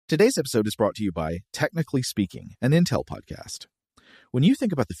Today's episode is brought to you by Technically Speaking, an Intel podcast. When you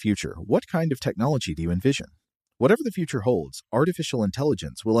think about the future, what kind of technology do you envision? Whatever the future holds, artificial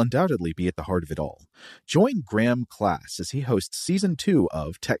intelligence will undoubtedly be at the heart of it all. Join Graham Class as he hosts Season 2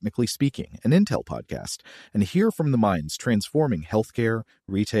 of Technically Speaking, an Intel podcast, and hear from the minds transforming healthcare,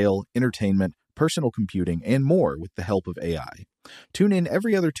 retail, entertainment, personal computing, and more with the help of AI. Tune in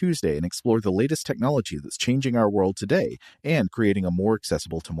every other Tuesday and explore the latest technology that's changing our world today and creating a more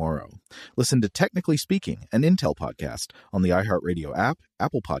accessible tomorrow. Listen to Technically Speaking, an Intel podcast on the iHeartRadio app,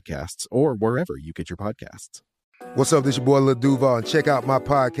 Apple Podcasts, or wherever you get your podcasts. What's up, this your boy Lil Duval, and check out my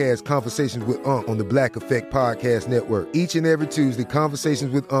podcast, Conversations with Unc, on the Black Effect Podcast Network. Each and every Tuesday,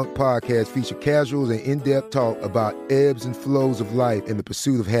 Conversations with Unc podcast feature casuals and in-depth talk about ebbs and flows of life and the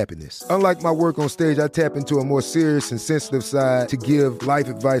pursuit of happiness. Unlike my work on stage, I tap into a more serious and sensitive side to give life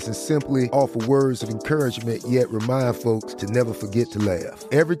advice and simply offer words of encouragement, yet remind folks to never forget to laugh.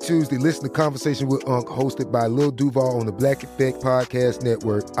 Every Tuesday, listen to Conversations with Unc, hosted by Lil Duval on the Black Effect Podcast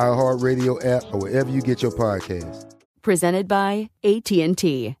Network, iHeartRadio app, or wherever you get your podcasts. Presented by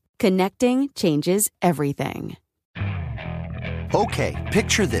AT&T. Connecting changes everything. Okay,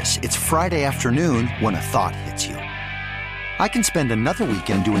 picture this. It's Friday afternoon when a thought hits you. I can spend another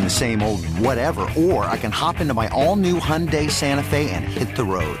weekend doing the same old whatever, or I can hop into my all-new Hyundai Santa Fe and hit the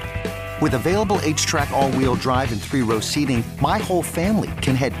road. With available H-Track all-wheel drive and 3-row seating, my whole family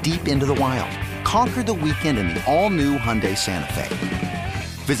can head deep into the wild. Conquer the weekend in the all-new Hyundai Santa Fe.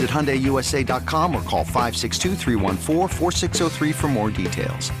 Visit HyundaiUSA.com or call 562-314-4603 for more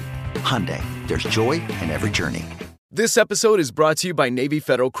details. Hyundai, there's joy in every journey. This episode is brought to you by Navy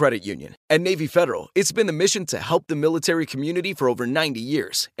Federal Credit Union. At Navy Federal, it's been the mission to help the military community for over 90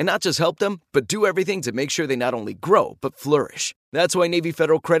 years. And not just help them, but do everything to make sure they not only grow, but flourish. That's why Navy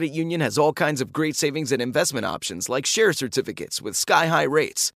Federal Credit Union has all kinds of great savings and investment options like share certificates with sky-high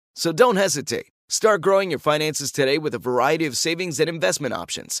rates. So don't hesitate. Start growing your finances today with a variety of savings and investment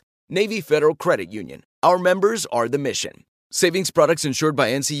options. Navy Federal Credit Union. Our members are the mission. Savings products insured by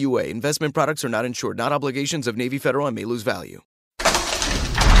NCUA. Investment products are not insured, not obligations of Navy Federal and may lose value.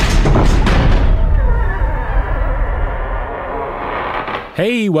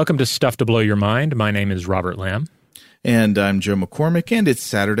 Hey, welcome to Stuff to Blow Your Mind. My name is Robert Lamb. And I'm Joe McCormick, and it's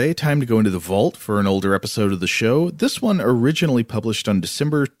Saturday, time to go into the vault for an older episode of the show. This one originally published on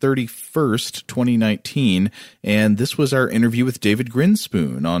December 31st, 2019, and this was our interview with David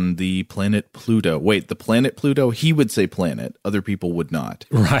Grinspoon on the planet Pluto. Wait, the planet Pluto? He would say planet. Other people would not.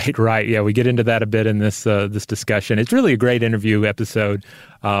 Right. Yeah, we get into that a bit in this discussion. It's really a great interview episode.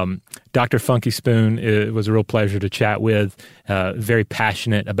 Dr. Funky Spoon, it was a real pleasure to chat with. Very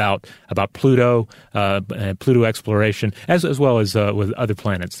passionate about Pluto, Pluto exploration, as well as with other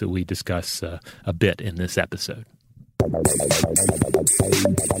planets that we discuss a bit in this episode.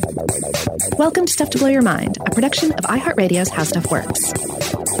 Welcome to Stuff to Blow Your Mind, a production of iHeartRadio's How Stuff Works.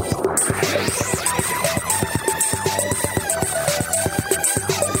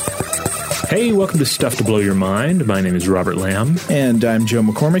 Hey, welcome to Stuff to Blow Your Mind. My name is Robert Lamb. And I'm Joe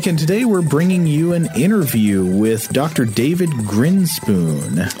McCormick, and today we're bringing you an interview with Dr. David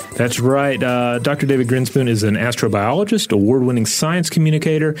Grinspoon. That's right. Dr. David Grinspoon is an astrobiologist, award-winning science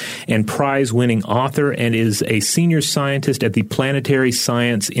communicator, and prize-winning author, and is a senior scientist at the Planetary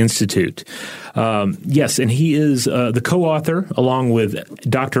Science Institute. Yes, and he is the co-author, along with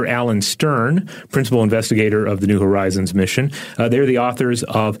Dr. Alan Stern, principal investigator of the New Horizons mission. They're the authors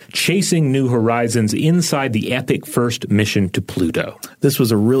of Chasing New Horizons Inside the Epic First Mission to Pluto. This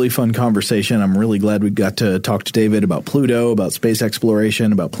was a really fun conversation. I'm really glad we got to talk to David about Pluto, about space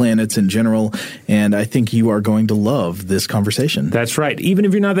exploration, about planets in general, and I think you are going to love this conversation. That's right. Even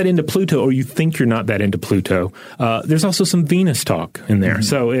if you're not that into Pluto, or you think you're not that into Pluto, there's also some Venus talk in there. Mm-hmm.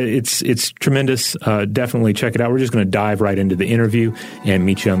 So it's tremendous. Definitely check it out. We're just going to dive right into the interview and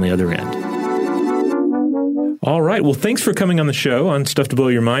meet you on the other end. All right. Well, thanks for coming on the show on Stuff to Blow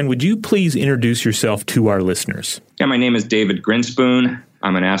Your Mind. Would you please introduce yourself to our listeners? Yeah, my name is David Grinspoon.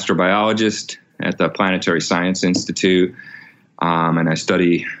 I'm an astrobiologist at the Planetary Science Institute, and I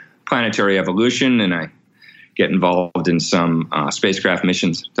study planetary evolution, and I get involved in some spacecraft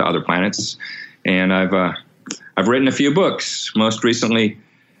missions to other planets. And I've written a few books, most recently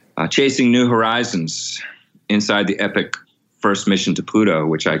Chasing New Horizons, Inside the Epic First Mission to Pluto,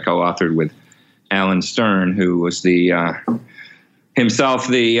 which I co-authored with Alan Stern, who was himself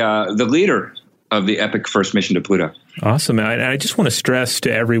the leader of the Epic First Mission to Pluto. Awesome. I just want to stress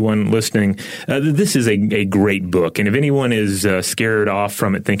to everyone listening, this is a great book. And if anyone is scared off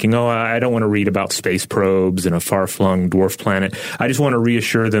from it thinking, I don't want to read about space probes and a far-flung dwarf planet, I just want to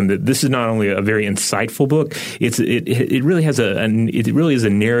reassure them that this is not only a very insightful book, it really has it really is a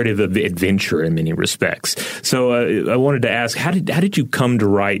narrative of adventure in many respects. So I wanted to ask, how did you come to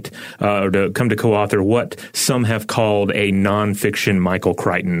write or to come to co-author what some have called a nonfiction Michael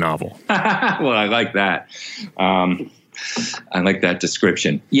Crichton novel? Well, I like that. I like that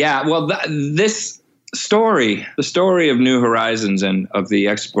description. Yeah, well, this story, the story of New Horizons and of the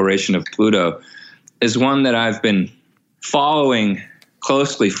exploration of Pluto, is one that I've been following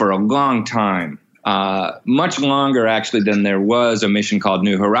closely for a long time, much longer actually than there was a mission called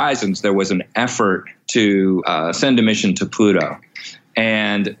New Horizons. There was an effort to send a mission to Pluto.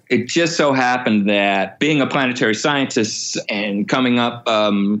 And it just so happened that being a planetary scientist and coming up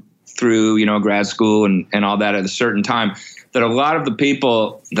through, grad school and all that at a certain time, that a lot of the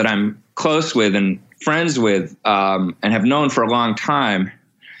people that I'm close with and friends with and have known for a long time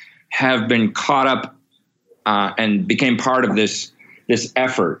have been caught up and became part of this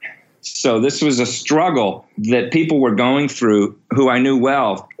effort. So this was a struggle that people were going through who I knew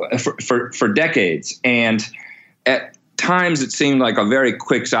well for decades. And at times it seemed like a very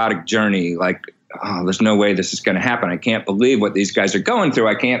quixotic journey, like, there's no way this is going to happen. I can't believe what these guys are going through.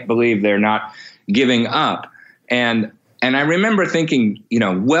 I can't believe they're not giving up. And I remember thinking,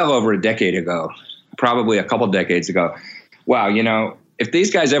 well over a decade ago, probably a couple decades ago, wow, if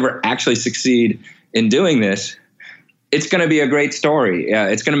these guys ever actually succeed in doing this, it's going to be a great story.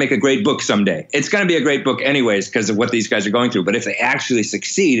 It's going to make a great book someday. It's going to be a great book anyways because of what these guys are going through. But if they actually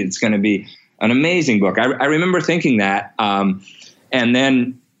succeed, it's going to be an amazing book. I remember thinking that. And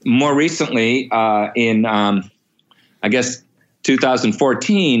then more recently, in, I guess,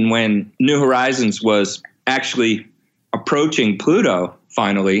 2014, when New Horizons was actually approaching Pluto,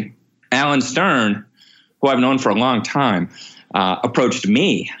 finally, Alan Stern, who I've known for a long time, approached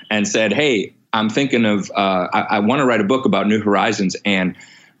me and said, hey, I'm thinking of, I want to write a book about New Horizons, and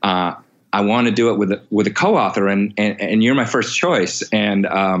I want to do it with a co-author, and you're my first choice. And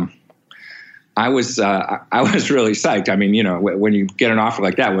I was really psyched. I mean, when you get an offer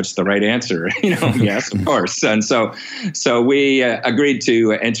like that, what's the right answer? Yes, of course. And so we agreed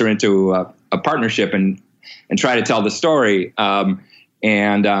to enter into a partnership and try to tell the story. That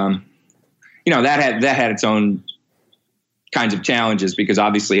had its own kinds of challenges because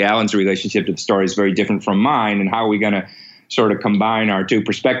obviously Alan's relationship to the story is very different from mine. And how are we going to sort of combine our two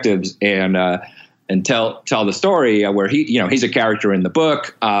perspectives and tell the story where he's a character in the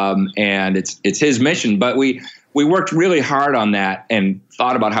book, and it's his mission. But we worked really hard on that and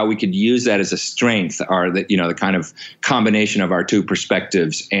thought about how we could use that as a strength, or the kind of combination of our two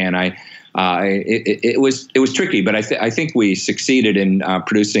perspectives. And it was tricky, but I think we succeeded in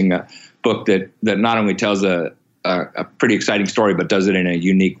producing a book that not only tells a pretty exciting story, but does it in a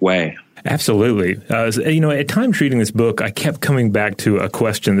unique way. Absolutely. At times reading this book, I kept coming back to a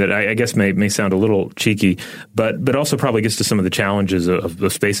question that I guess may sound a little cheeky, but also probably gets to some of the challenges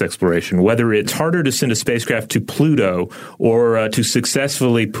of space exploration, whether it's harder to send a spacecraft to Pluto or to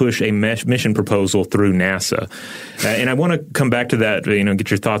successfully push a mission proposal through NASA. And I want to come back to that,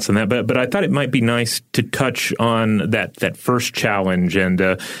 get your thoughts on that. But I thought it might be nice to touch on that first challenge and,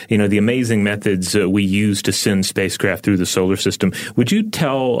 the amazing methods we use to send spacecraft through the solar system. Would you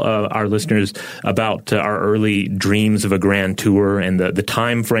tell our listeners about our early dreams of a grand tour and the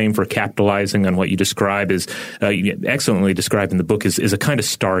time frame for capitalizing on what you describe as excellently described in the book is a kind of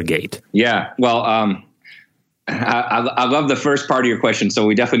Stargate? Yeah, well, I love the first part of your question, so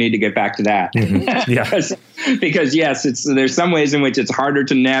we definitely need to get back to that. Mm-hmm. Yeah. because yes, there's some ways in which it's harder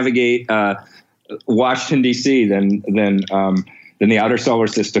to navigate Washington D.C. than the outer solar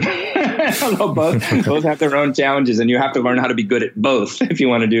system. Although both have their own challenges, and you have to learn how to be good at both if you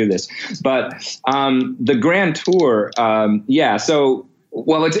want to do this. But the grand tour,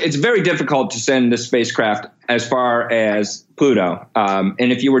 it's very difficult to send the spacecraft as far as Pluto.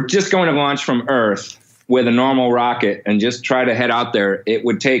 And if you were just going to launch from Earth with a normal rocket and just try to head out there, it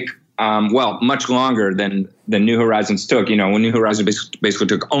would take much longer than New Horizons took. When New Horizons basically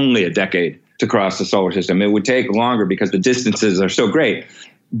took only a decade to cross the solar system, it would take longer because the distances are so great.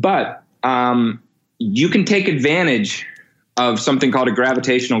 But you can take advantage of something called a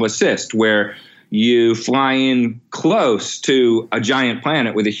gravitational assist, where you fly in close to a giant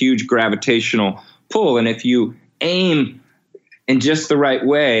planet with a huge gravitational pull. And if you aim in just the right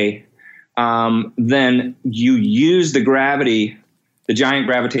way, then you use the giant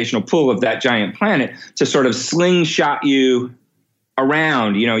gravitational pull of that giant planet to sort of slingshot you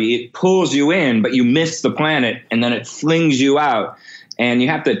around. It pulls you in, but you miss the planet, and then it flings you out. And you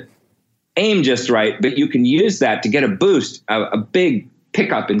have to aim just right, but you can use that to get a boost, a big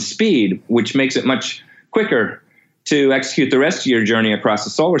pickup in speed, which makes it much quicker to execute the rest of your journey across the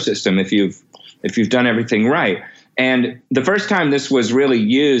solar system if you've done everything right. And the first time this was really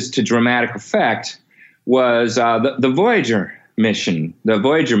used to dramatic effect was the Voyager mission, the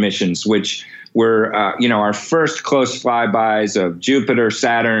Voyager missions, which were our first close flybys of Jupiter,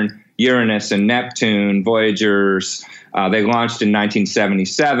 Saturn, Uranus, and Neptune. Voyagers, they launched in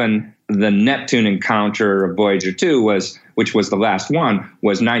 1977. The Neptune encounter of Voyager 2 which was the last one,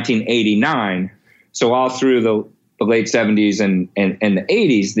 was 1989. So all through the late 70s and the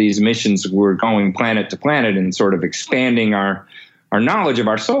 80s, these missions were going planet to planet and sort of expanding our knowledge of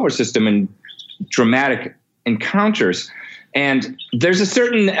our solar system in dramatic encounters. And there's a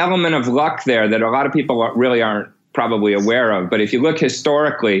certain element of luck there that a lot of people really aren't probably aware of. But if you look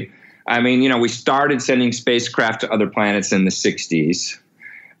historically, we started sending spacecraft to other planets in the 60s.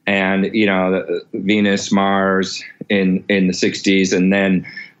 And, Venus, Mars in the 60s, and then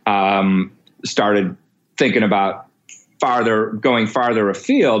started thinking about going farther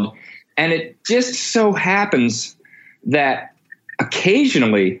afield. And it just so happens that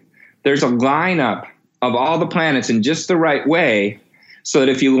occasionally there's a lineup of all the planets in just the right way, so that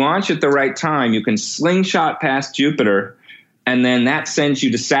if you launch at the right time, you can slingshot past Jupiter, and then that sends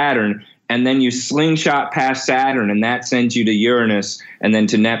you to Saturn. And then you slingshot past Saturn, and that sends you to Uranus, and then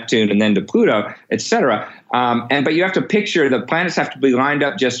to Neptune, and then to Pluto, etc. But you have to picture the planets have to be lined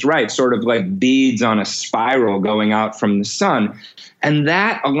up just right, sort of like beads on a spiral going out from the sun. And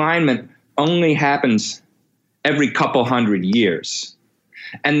that alignment only happens every couple hundred years.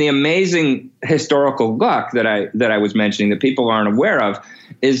 And the amazing historical luck that I was mentioning that people aren't aware of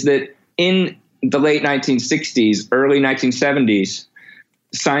is that in the late 1960s, early 1970s,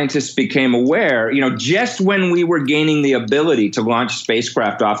 scientists became aware, just when we were gaining the ability to launch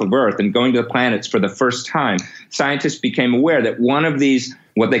spacecraft off of Earth and going to the planets for the first time, scientists became aware that one of these,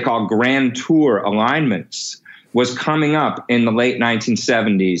 what they call grand tour alignments, was coming up in the late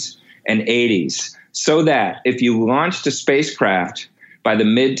 1970s and 80s. So that if you launched a spacecraft by the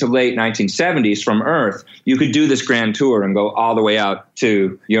mid to late 1970s from Earth, you could do this grand tour and go all the way out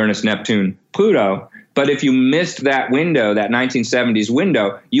to Uranus, Neptune, Pluto. But if you missed that window, that 1970s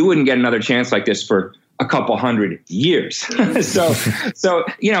window, you wouldn't get another chance like this for a couple hundred years. So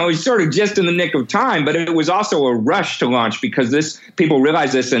it was sort of just in the nick of time, but it was also a rush to launch because people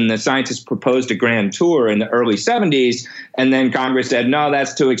realized this, and the scientists proposed a grand tour in the early 70s. And then Congress said, no,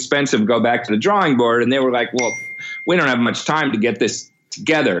 that's too expensive. Go back to the drawing board. And they were like, well, we don't have much time to get this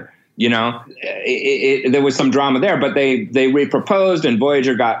together. There was some drama there, but they reproposed, and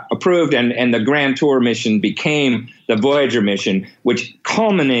Voyager got approved, and the Grand Tour mission became the Voyager mission, which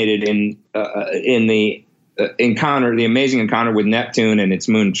culminated in the encounter, the amazing encounter with Neptune and its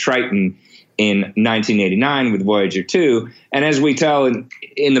moon Triton in 1989 with Voyager 2. And as we tell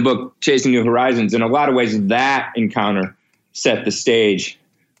in the book Chasing New Horizons, in a lot of ways that encounter set the stage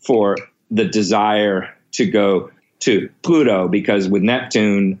for the desire to go to Pluto, because with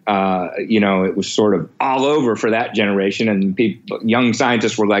Neptune, it was sort of all over for that generation. And young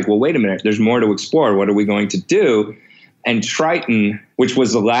scientists were like, well, wait a minute, there's more to explore. What are we going to do? And Triton, which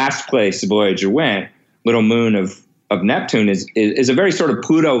was the last place Voyager went, little moon of Neptune, is a very sort of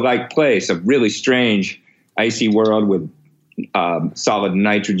Pluto-like place, a really strange icy world with solid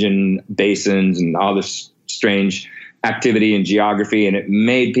nitrogen basins and all this strange activity and geography. And it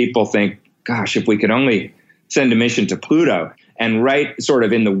made people think, gosh, if we could only send a mission to Pluto. And right sort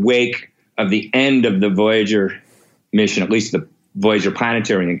of in the wake of the end of the Voyager mission, at least the Voyager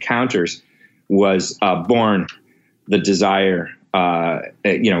planetary encounters, was born the desire,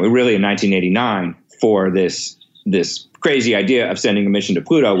 really in 1989 for this crazy idea of sending a mission to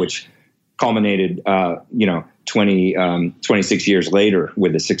Pluto, which culminated, 26 years later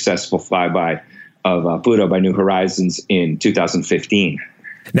with a successful flyby of Pluto by New Horizons in 2015.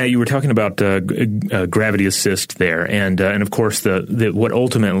 Now, you were talking about gravity assist there, and of course, what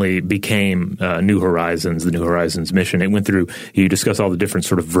ultimately became New Horizons, the New Horizons mission. It went through. You discuss all the different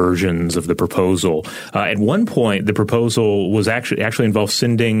sort of versions of the proposal. At one point, the proposal was actually involved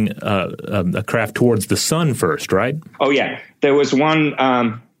sending a craft towards the sun first, right? Oh yeah, there was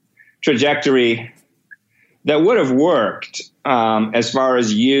one trajectory that would have worked as far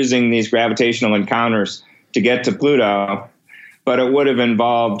as using these gravitational encounters to get to Pluto. But it would have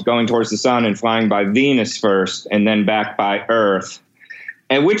involved going towards the sun and flying by Venus first and then back by Earth,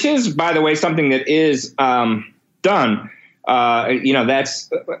 and which is, by the way, something that is done. That's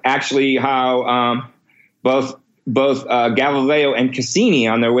actually how both both Galileo and Cassini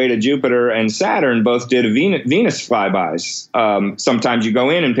on their way to Jupiter and Saturn both did Venus flybys. Sometimes you go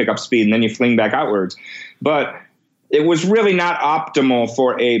in and pick up speed and then you fling back outwards. But it was really not optimal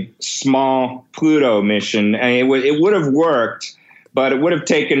for a small Pluto mission. And it would have worked, but it would have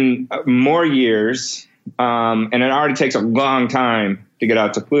taken more years. And it already takes a long time to get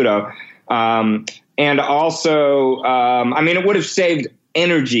out to Pluto. And also, it would have saved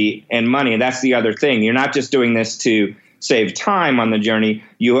energy and money. And that's the other thing. You're not just doing this to save time on the journey.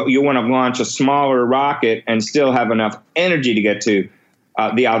 You want to launch a smaller rocket and still have enough energy to get to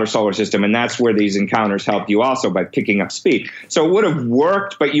the outer solar system. And that's where these encounters help you also by picking up speed. So it would have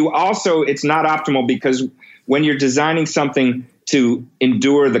worked, but it's not optimal because when you're designing something to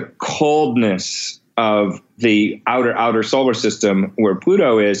endure the coldness of the outer solar system where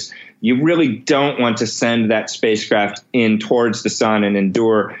Pluto is, you really don't want to send that spacecraft in towards the sun and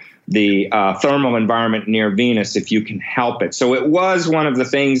endure the thermal environment near Venus if you can help it. So it was one of the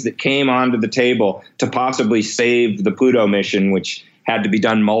things that came onto the table to possibly save the Pluto mission, which had to be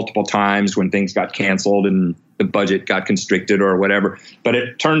done multiple times when things got canceled and the budget got constricted or whatever. But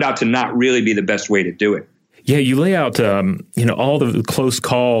it turned out to not really be the best way to do it. Yeah, you lay out, all the close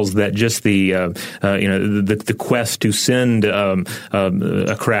calls that just the quest to send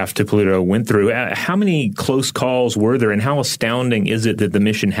a craft to Pluto went through. How many close calls were there, and how astounding is it that the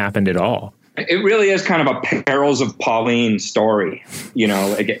mission happened at all? It really is kind of a Perils of Pauline story,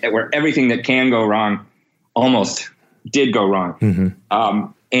 where everything that can go wrong almost did go wrong.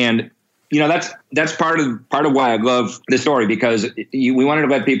 Mm-hmm. And that's part of why I love the story, because we wanted to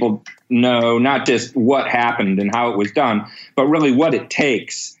let people know not just what happened and how it was done, but really what it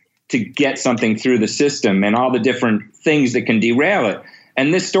takes to get something through the system and all the different things that can derail it.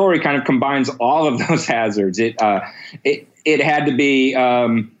 And this story kind of combines all of those hazards. It had to be.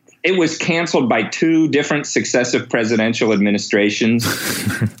 It was canceled by 2 different successive presidential administrations.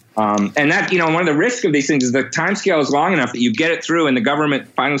 And that, one of the risks of these things is the timescale is long enough that you get it through and the government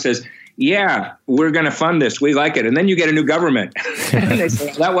finally says, yeah, we're going to fund this. We like it. And then you get a new government. And they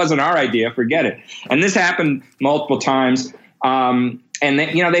say, that wasn't our idea. Forget it. And this happened multiple times. And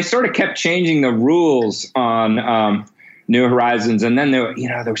they sort of kept changing the rules on New Horizons. And then there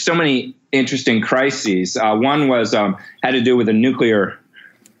were so many interesting crises. One was had to do with a nuclear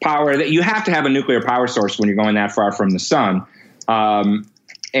power. That you have to have a nuclear power source when you're going that far from the sun.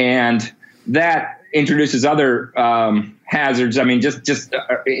 And that introduces other hazards. I mean, just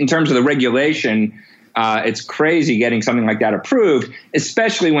in terms of the regulation, it's crazy getting something like that approved,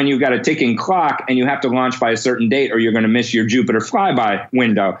 especially when you've got a ticking clock and you have to launch by a certain date or you're going to miss your Jupiter flyby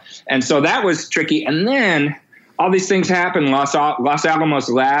window. And so that was tricky. And then all these things happened. Los Alamos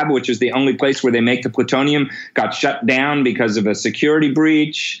Lab, which is the only place where they make the plutonium, got shut down because of a security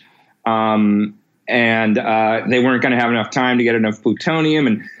breach. And they weren't going to have enough time to get enough plutonium.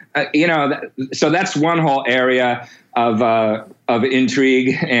 And, so that's one whole area of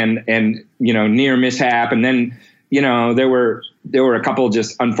intrigue and near mishap. And then, there were a couple of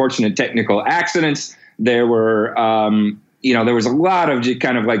just unfortunate technical accidents. There were, there was a lot of just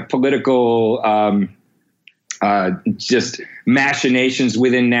kind of like political, just machinations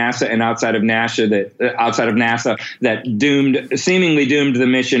within NASA and outside of NASA that seemingly doomed the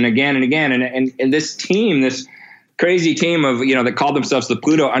mission again and again. And this team, this crazy team of, that called themselves the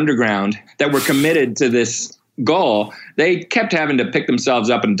Pluto Underground, that were committed to this goal, they kept having to pick themselves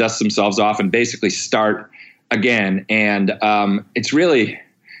up and dust themselves off and basically start again. And it's really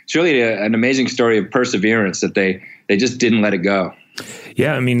an amazing story of perseverance that they just didn't let it go.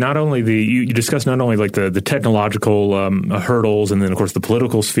 Yeah, I mean, not only you discussed not only like the technological hurdles and then of course the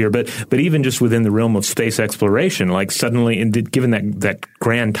political sphere, but even just within the realm of space exploration. Like suddenly, given that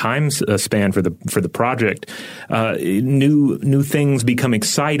grand time span for the project, new things become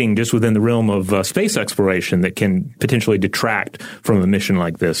exciting just within the realm of space exploration that can potentially detract from a mission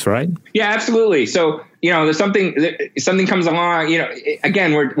like this, right? Yeah, absolutely. So there's something comes along.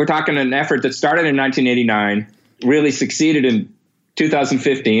 Again, we're talking an effort that started in 1989, really succeeded in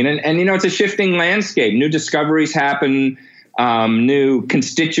 2015. And it's a shifting landscape. New discoveries happen, new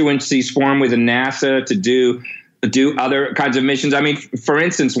constituencies form within NASA to do other kinds of missions. I mean, for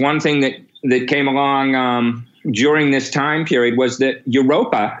instance, one thing that came along during this time period was that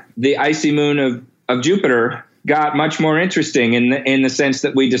Europa, the icy moon of Jupiter, got much more interesting in the sense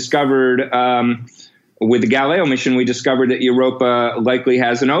that we discovered with the Galileo mission, we discovered that Europa likely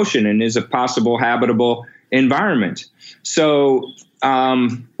has an ocean and is a possible habitable environment. So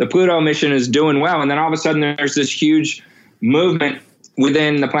the Pluto mission is doing well. And then all of a sudden there's this huge movement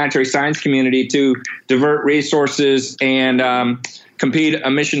within the planetary science community to divert resources and compete a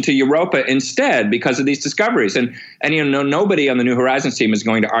mission to Europa instead because of these discoveries. And nobody on the New Horizons team is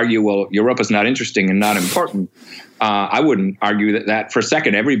going to argue, well, Europa's not interesting and not important. I wouldn't argue that for a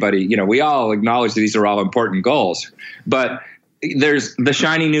second. Everybody, we all acknowledge that these are all important goals, but there's the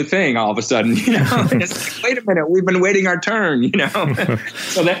shiny new thing all of a sudden, It's like, wait a minute, we've been waiting our turn,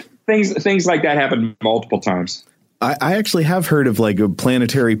 So that things like that happen multiple times. I actually have heard of like a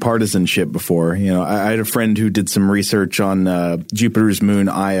planetary partisanship before. I had a friend who did some research on Jupiter's moon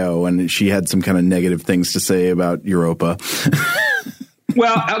Io, and she had some kind of negative things to say about Europa.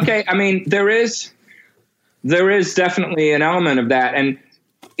 Well, okay. I mean, there is definitely an element of that. And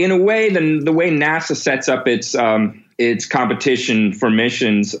in a way, the way NASA sets up its competition for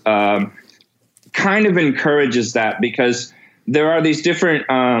missions kind of encourages that, because there are these different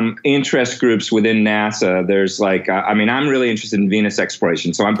interest groups within NASA. There's I'm really interested in Venus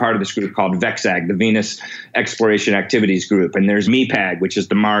exploration. So I'm part of this group called VEXAG, the Venus Exploration Activities Group. And there's MEPAG, which is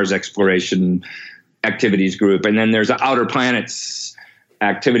the Mars Exploration Activities Group. And then there's the Outer Planets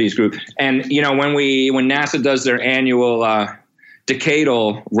Activities Group. And, when NASA does their annual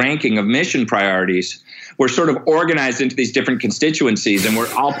decadal ranking of mission priorities, we're sort of organized into these different constituencies, and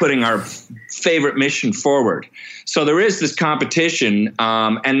we're all putting our favorite mission forward. So there is this competition.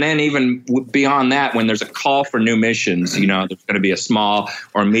 And then even beyond that, when there's a call for new missions, there's going to be a small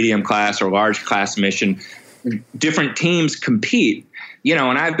or medium class or large class mission, different teams compete.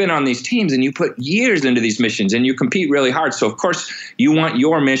 And I've been on these teams, and you put years into these missions and you compete really hard. So of course you want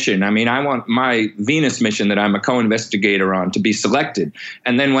your mission. I mean, I want my Venus mission that I'm a co-investigator on to be selected.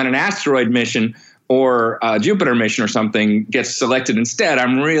 And then when an asteroid mission or a Jupiter mission or something gets selected instead,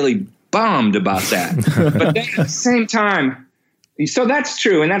 I'm really bummed about that. But then at the same time, so that's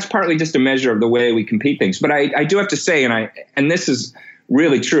true. And that's partly just a measure of the way we compete things. But I do have to say, and this is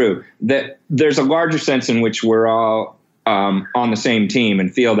really true, that there's a larger sense in which we're all on the same team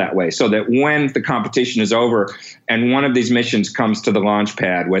and feel that way. So that when the competition is over and one of these missions comes to the launch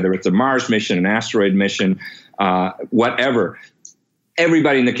pad, whether it's a Mars mission, an asteroid mission, whatever,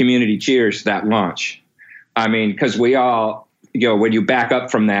 everybody in the community cheers that launch. I mean, because we all, when you back up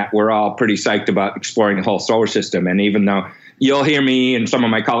from that, we're all pretty psyched about exploring the whole solar system. And even though you'll hear me and some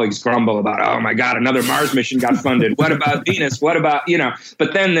of my colleagues grumble about, oh my God, another Mars mission got funded. What about Venus? What about,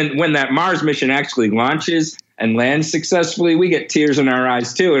 but then when that Mars mission actually launches and lands successfully, we get tears in our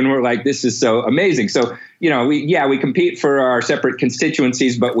eyes too. And we're like, this is so amazing. So, we compete for our separate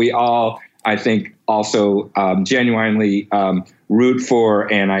constituencies, but we all, I think, also genuinely root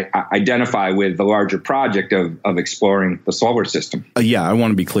for and I identify with the larger project of exploring the solar system. I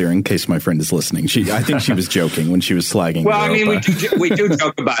want to be clear in case my friend is listening. I think she was joking when she was slagging. Well, I mean, we do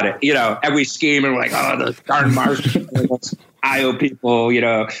joke about it, and we scheme and we're like, oh, the darn Mars people, IO people,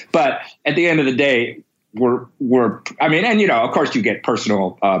 But at the end of the day, we're of course you get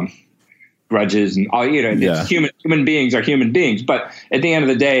personal grudges and all, it's human beings are human beings. But at the end of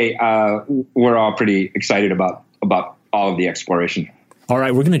the day, we're all pretty excited about all of the exploration. All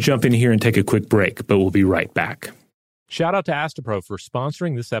right, we're going to jump in here and take a quick break, but we'll be right back. Shout out to Astepro for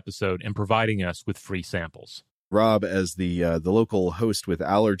sponsoring this episode and providing us with free samples. Rob, as the local host with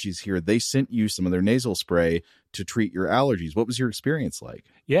allergies here, they sent you some of their nasal spray to treat your allergies. What was your experience like?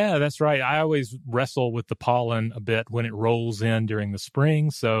 Yeah, that's right. I always wrestle with the pollen a bit when it rolls in during the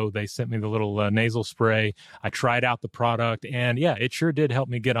spring, so they sent me the little nasal spray. I tried out the product, and it sure did help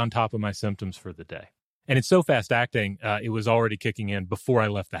me get on top of my symptoms for the day. And it's so fast-acting, it was already kicking in before I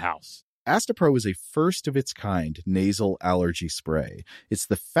left the house. Astepro is a first-of-its-kind nasal allergy spray. It's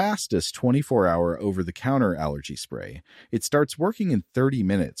the fastest 24-hour over-the-counter allergy spray. It starts working in 30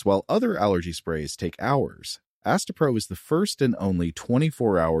 minutes, while other allergy sprays take hours. Astepro is the first and only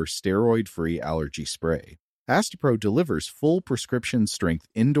 24-hour steroid-free allergy spray. Astepro delivers full prescription-strength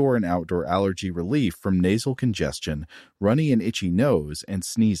indoor and outdoor allergy relief from nasal congestion, runny and itchy nose, and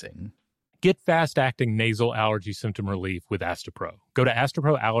sneezing. Get fast-acting nasal allergy symptom relief with Astepro. Go to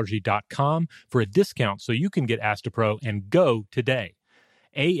asteproallergy.com for a discount so you can get Astepro and go today.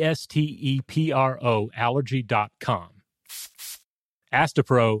 ASTEPRO allergy.com.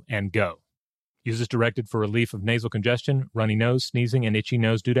 Astepro and go. Use as directed for relief of nasal congestion, runny nose, sneezing, and itchy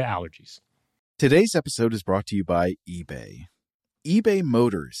nose due to allergies. Today's episode is brought to you by eBay. eBay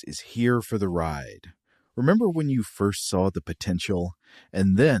Motors is here for the ride. Remember when you first saw the potential?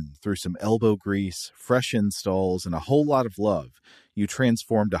 And then, through some elbow grease, fresh installs, and a whole lot of love, you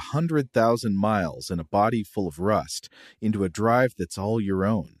transformed 100,000 miles and a body full of rust into a drive that's all your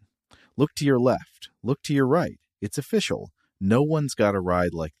own. Look to your left. Look to your right. It's official. No one's got a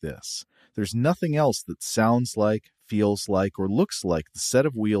ride like this. There's nothing else that sounds like, feels like, or looks like the set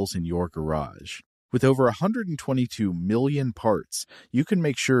of wheels in your garage. With over 122 million parts, you can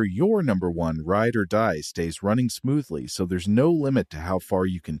make sure your number one ride or die stays running smoothly so there's no limit to how far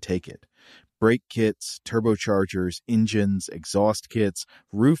you can take it. Brake kits, turbochargers, engines, exhaust kits,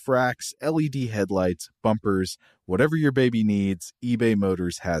 roof racks, LED headlights, bumpers, whatever your baby needs, eBay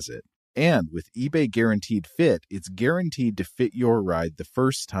Motors has it. And with eBay Guaranteed Fit, it's guaranteed to fit your ride the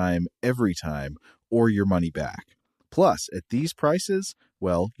first time, every time, or your money back. Plus, at these prices,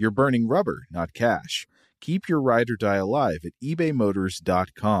 well, you're burning rubber, not cash. Keep your ride or die alive at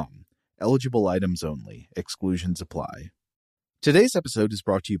ebaymotors.com. Eligible items only. Exclusions apply. Today's episode is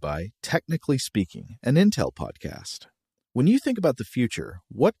brought to you by Technically Speaking, an Intel podcast. When you think about the future,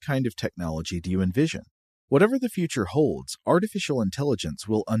 what kind of technology do you envision? Whatever the future holds, artificial intelligence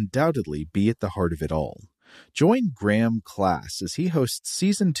will undoubtedly be at the heart of it all. Join Graham Class as he hosts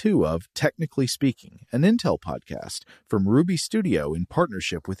Season 2 of Technically Speaking, an Intel podcast from Ruby Studio in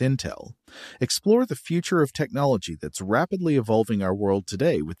partnership with Intel. Explore the future of technology that's rapidly evolving our world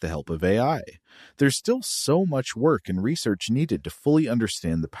today with the help of AI. There's still so much work and research needed to fully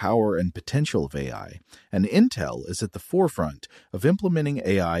understand the power and potential of AI, and Intel is at the forefront of implementing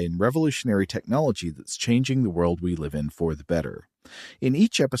AI in revolutionary technology that's changing the world we live in for the better. In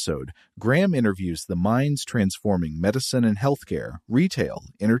each episode, Graham interviews the minds transforming medicine and healthcare, retail,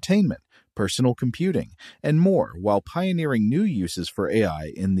 entertainment, personal computing, and more while pioneering new uses for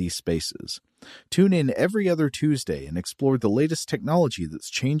AI in these spaces. Tune in every other Tuesday and explore the latest technology that's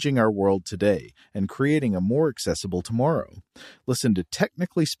changing our world today and creating a more accessible tomorrow. Listen to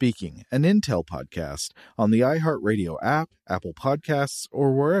Technically Speaking, an Intel podcast on the iHeartRadio app, Apple Podcasts,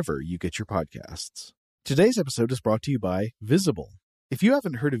 or wherever you get your podcasts. Today's episode is brought to you by Visible. If you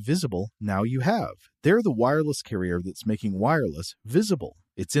haven't heard of Visible, now you have. They're the wireless carrier that's making wireless visible.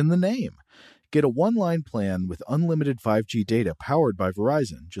 It's in the name. Get a one-line plan with unlimited 5G data powered by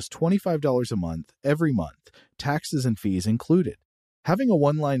Verizon, just $25 a month, every month, taxes and fees included. Having a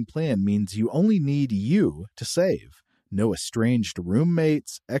one-line plan means you only need you to save. No estranged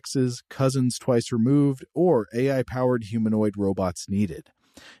roommates, exes, cousins twice removed, or AI-powered humanoid robots needed.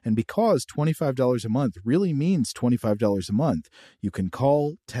 And because $25 a month really means $25 a month, you can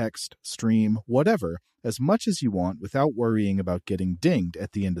call, text, stream, whatever, as much as you want without worrying about getting dinged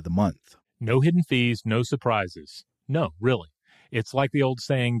at the end of the month. No hidden fees, no surprises. No, really. It's like the old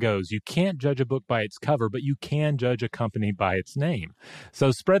saying goes, you can't judge a book by its cover, but you can judge a company by its name.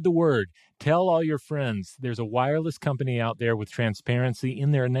 So spread the word. Tell all your friends there's a wireless company out there with transparency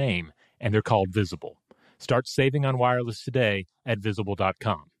in their name, and they're called Visible. Start saving on wireless today at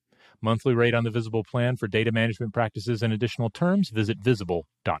Visible.com. Monthly rate on the Visible plan for data management practices and additional terms, visit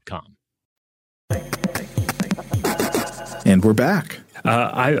Visible.com. And we're back.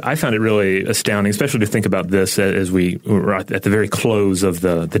 I found it really astounding, especially to think about this as we were at the very close of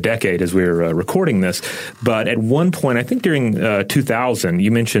the decade as we were recording this. But at one point, I think during 2000,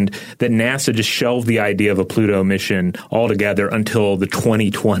 you mentioned that NASA just shelved the idea of a Pluto mission altogether until the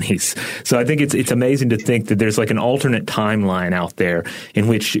 2020s. So I think it's amazing to think that there's like an alternate timeline out there in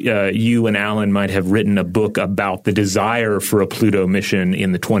which you and Alan might have written a book about the desire for a Pluto mission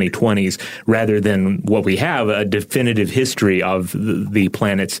in the 2020s rather than what we have, a definitive history of the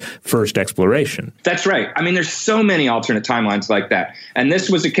planet's first exploration. That's right. I mean, there's so many alternate timelines like that. And this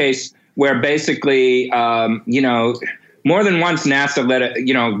was a case where basically, more than once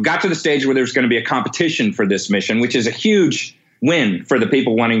NASA got to the stage where there's going to be a competition for this mission, which is a huge win for the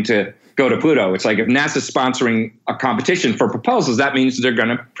people wanting to go to Pluto. It's like if NASA's sponsoring a competition for proposals, that means they're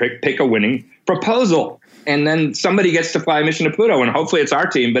going to pick a winning proposal. And then somebody gets to fly a mission to Pluto, and hopefully it's our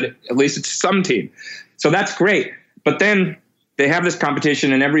team, but at least it's some team. So that's great. But then they have this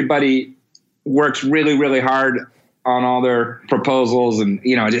competition and everybody works really, really hard on all their proposals. And,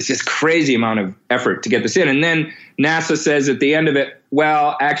 it's this crazy amount of effort to get this in. And then NASA says at the end of it,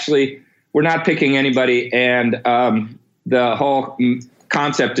 well, actually, we're not picking anybody. And the whole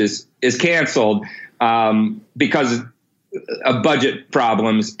concept is canceled because of budget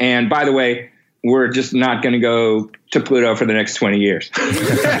problems. And by the way, we're just not going to go to Pluto for the next 20 years.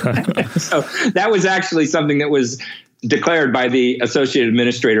 So that was actually something that was declared by the Associate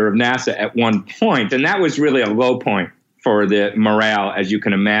Administrator of NASA at one point. And that was really a low point for the morale, as you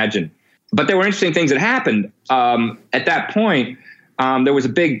can imagine. But there were interesting things that happened. At that point, there was a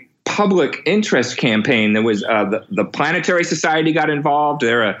big public interest campaign. There was the Planetary Society got involved.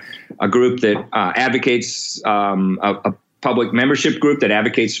 They're a group that advocates, a public membership group that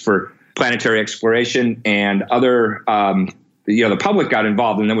advocates for planetary exploration, and other the public got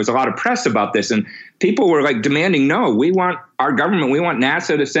involved, and there was a lot of press about this, and people were like demanding, no, we want our government, we want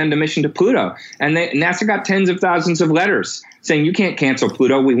NASA to send a mission to Pluto. And NASA got tens of thousands of letters saying, you can't cancel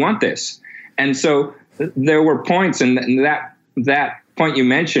Pluto, we want this. And so there were points, and that point you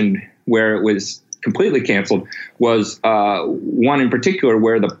mentioned where it was completely canceled was one in particular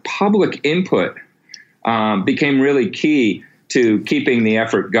where the public input became really key to keeping the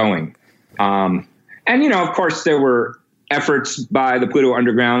effort going. And, of course, there were efforts by the Pluto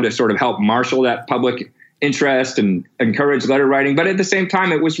Underground to sort of help marshal that public interest and encourage letter writing. But at the same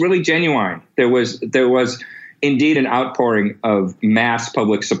time, it was really genuine. There was indeed an outpouring of mass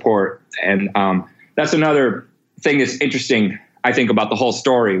public support. And that's another thing that's interesting, I think, about the whole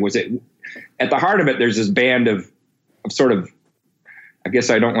story, was it at the heart of it, there's this band of sort of, I guess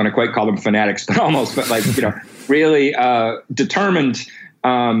I don't want to quite call them fanatics, but almost, but like, really determined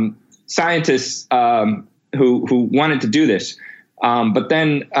scientists who wanted to do this. But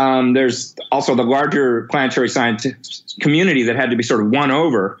then there's also the larger planetary science community that had to be sort of won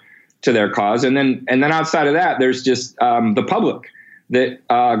over to their cause. And then outside of that, there's just the public that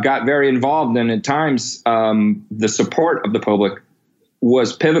got very involved. And at times, the support of the public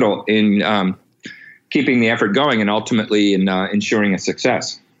was pivotal in keeping the effort going and ultimately in ensuring a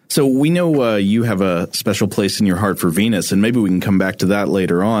success. So we know you have a special place in your heart for Venus, and maybe we can come back to that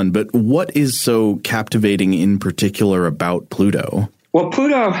later on. But what is so captivating in particular about Pluto? Well,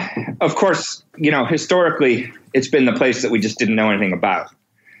 Pluto, of course, historically, it's been the place that we just didn't know anything about.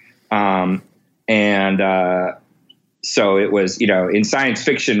 So it was, in science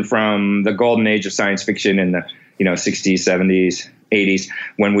fiction, from the golden age of science fiction in the, 60s, 70s, 80s,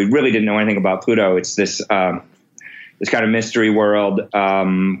 when we really didn't know anything about Pluto. It's this kind of mystery world.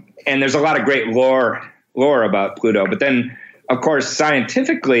 And there's a lot of great lore about Pluto. But then, of course,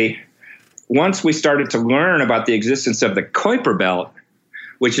 scientifically, once we started to learn about the existence of the Kuiper Belt,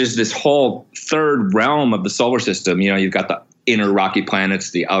 which is this whole third realm of the solar system, you've got the inner rocky planets,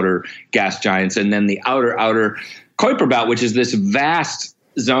 the outer gas giants, and then the outer Kuiper Belt, which is this vast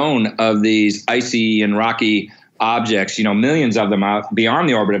zone of these icy and rocky objects, millions of them out beyond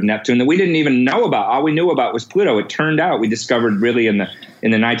the orbit of Neptune that we didn't even know about. All we knew about was Pluto. It turned out, we discovered really in the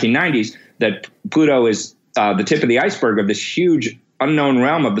 1990s that Pluto is the tip of the iceberg of this huge unknown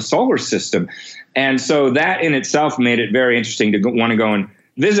realm of the solar system. And so that in itself made it very interesting to want to go and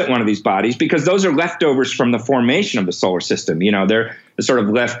visit one of these bodies, because those are leftovers from the formation of the solar system. They're the sort of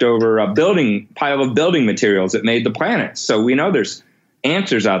leftover pile of building materials that made the planets. So we know there's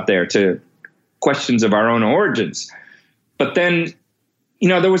answers out there to questions of our own origins. But then,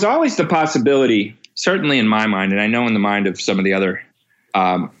 there was always the possibility, certainly in my mind, and I know in the mind of some of the other,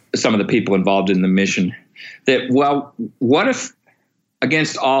 some of the people involved in the mission, that, well, what if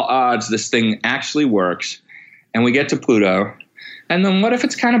against all odds this thing actually works and we get to Pluto? And then what if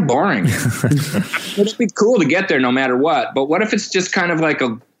it's kind of boring? It'd be cool to get there no matter what. But what if it's just kind of like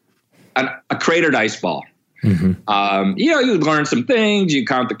a cratered ice ball? Mm-hmm. You learn some things, you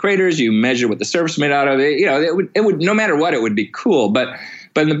count the craters, you measure what the surface made out of it. It would no matter what, it would be cool. But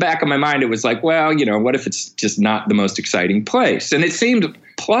in the back of my mind, it was like, well, what if it's just not the most exciting place? And it seemed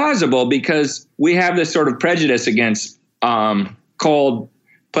plausible because we have this sort of prejudice against cold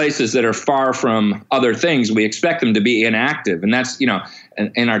places that are far from other things. We expect them to be inactive. And that's, in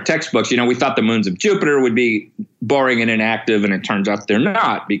our textbooks, we thought the moons of Jupiter would be boring and inactive, and it turns out they're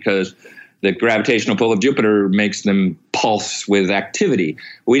not, because the gravitational pull of Jupiter makes them pulse with activity.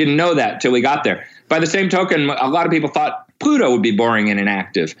 We didn't know that till we got there. By the same token, a lot of people thought Pluto would be boring and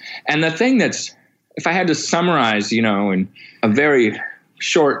inactive. And the thing that's, if I had to summarize, in a very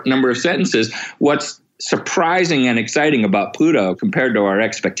short number of sentences, what's surprising and exciting about Pluto compared to our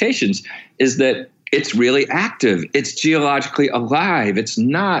expectations is that it's really active. It's geologically alive. It's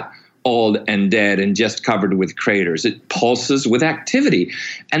not old and dead and just covered with craters. It pulses with activity.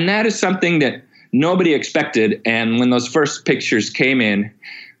 And that is something that nobody expected. And when those first pictures came in,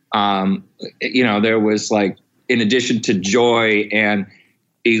 there was, like, in addition to joy and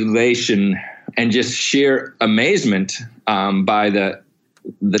elation and just sheer amazement by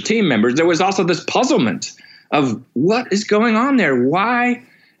the team members, there was also this puzzlement of what is going on there? Why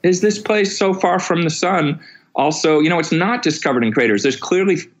is this place so far from the sun? Also, it's not just covered in craters. There's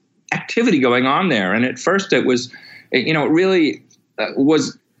clearly activity going on there. And at first it was, it really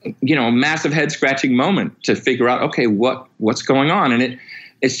was, a massive head scratching moment to figure out, okay, what's going on? And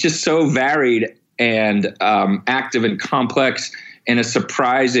it's just so varied and active and complex in a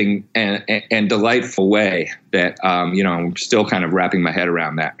surprising and delightful way that, I'm still kind of wrapping my head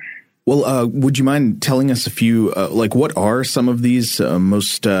around that. Well, would you mind telling us a few, what are some of these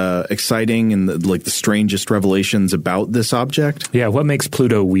most exciting and the strangest revelations about this object? Yeah, what makes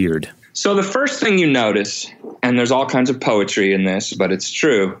Pluto weird? So the first thing you notice, and there's all kinds of poetry in this, but it's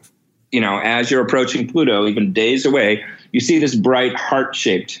true, as you're approaching Pluto, even days away, you see this bright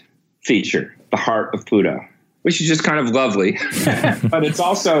heart-shaped feature, the heart of Pluto, which is just kind of lovely. But it's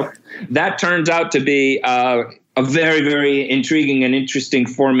also, that turns out to be a very, very intriguing and interesting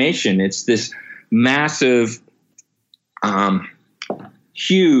formation. It's this massive,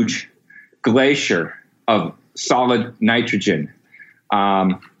 huge glacier of solid nitrogen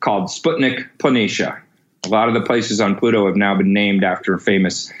called Sputnik Planitia. A lot of the places on Pluto have now been named after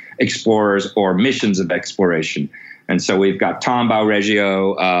famous explorers or missions of exploration. And so we've got Tombaugh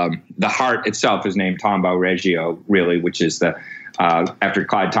Regio. The heart itself is named Tombaugh Regio, really, which is after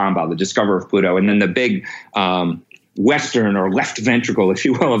Clyde Tombaugh, the discoverer of Pluto. And then the big western or left ventricle, if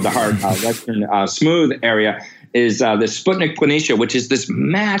you will, of the heart, western smooth area is the Sputnik Planitia, which is this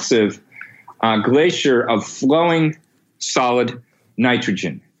massive glacier of flowing solid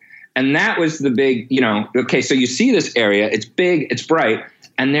nitrogen. And that was the big, okay, so you see this area, it's big, it's bright,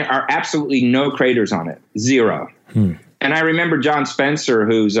 and there are absolutely no craters on it, zero. And I remember John Spencer,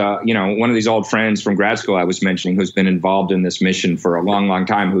 who's, one of these old friends from grad school I was mentioning, who's been involved in this mission for a long, long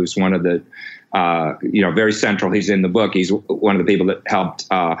time, who's one of the, very central. He's in the book. He's one of the people that helped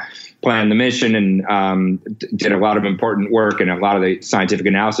plan the mission and did a lot of important work and a lot of the scientific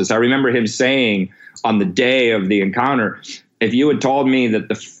analysis. I remember him saying on the day of the encounter, if you had told me that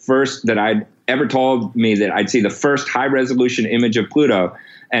I'd see the first high resolution image of Pluto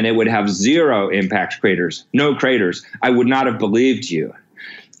and it would have zero impact craters, no craters, I would not have believed you.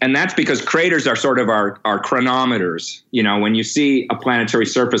 And that's because craters are sort of our chronometers. When you see a planetary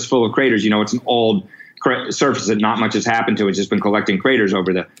surface full of craters, it's an old surface that not much has happened to. It's just been collecting craters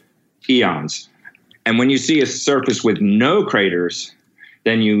over the eons. And when you see a surface with no craters,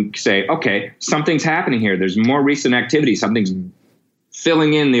 then you say, okay, something's happening here. There's more recent activity. Something's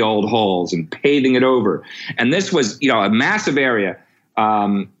filling in the old holes and paving it over. And this was, a massive area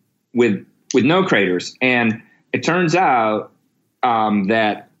with no craters. And it turns out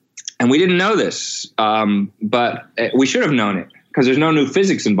that, and we didn't know this, but we should have known it because there's no new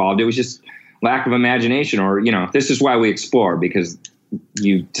physics involved. It was just lack of imagination, or, this is why we explore, because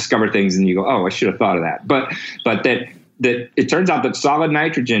you discover things and you go, oh, I should have thought of that. But that it turns out that solid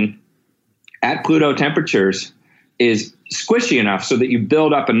nitrogen at Pluto temperatures is squishy enough so that you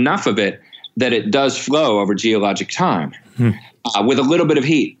build up enough of it that it does flow over geologic time with a little bit of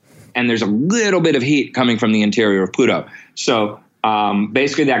heat. And there's a little bit of heat coming from the interior of Pluto. So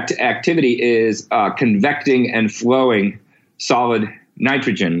basically the activity is convecting and flowing solid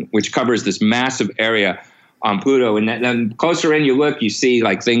nitrogen, which covers this massive area on Pluto. And then closer in you look, you see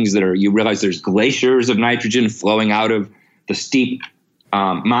like things you realize there's glaciers of nitrogen flowing out of the steep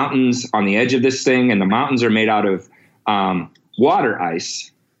mountains on the edge of this thing. And the mountains are made out of water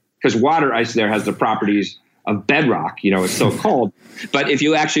ice, because water ice there has the properties of bedrock. It's so cold. But if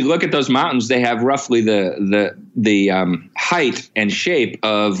you actually look at those mountains, they have roughly the height and shape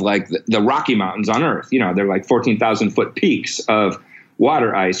of like the Rocky Mountains on Earth. They're like 14,000 foot peaks of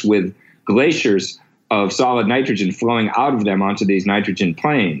water ice with glaciers of solid nitrogen flowing out of them onto these nitrogen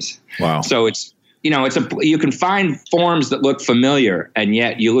plains. Wow. So it's, you can find forms that look familiar, and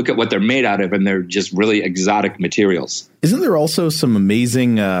yet you look at what they're made out of and they're just really exotic materials. Isn't there also some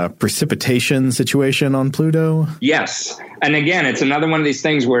amazing precipitation situation on Pluto? Yes. And again, it's another one of these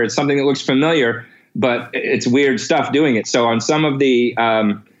things where it's something that looks familiar, but it's weird stuff doing it. So on some of the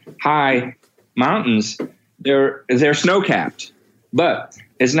high mountains, they're snow-capped, but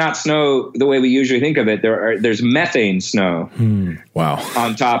it's not snow the way we usually think of it. There's methane snow. Wow.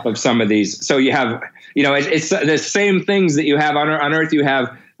 On top of some of these. So you have, it's the same things that you have on Earth. You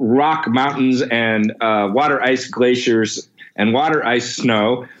have rock mountains and water ice glaciers and water ice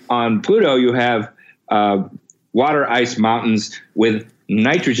snow. On Pluto, you have water ice mountains with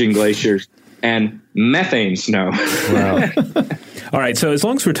nitrogen glaciers and methane snow. Wow. All right. So as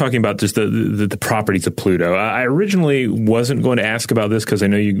long as we're talking about just the properties of Pluto, I originally wasn't going to ask about this because I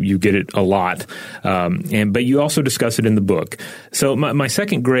know you get it a lot, but you also discuss it in the book. So my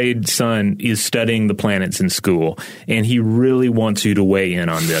second grade son is studying the planets in school, and he really wants you to weigh in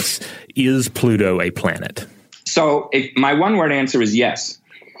on this. Is Pluto a planet? So my one-word answer is yes.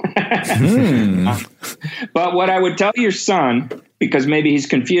 But what I would tell your son, because maybe he's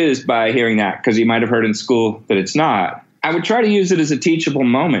confused by hearing that because he might have heard in school that it's not, I would try to use it as a teachable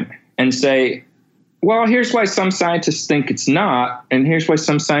moment and say, well, here's why some scientists think it's not, and here's why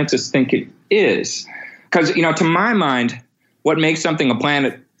some scientists think it is. Because, to my mind, what makes something a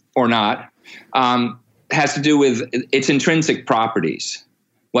planet or not has to do with its intrinsic properties.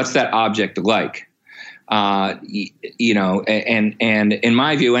 What's that object like? And in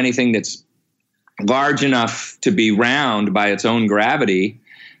my view, anything that's large enough to be round by its own gravity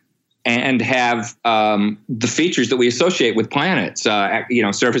and have the features that we associate with planets,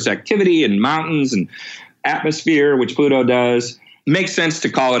 surface activity and mountains and atmosphere, which Pluto does. Makes sense to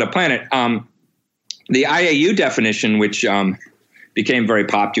call it a planet. The IAU definition, which became very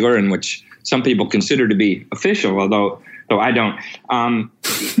popular and which some people consider to be official, although I don't,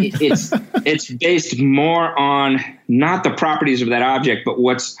 it's based more on not the properties of that object, but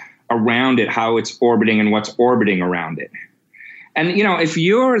what's around it, how it's orbiting and what's orbiting around it. And, if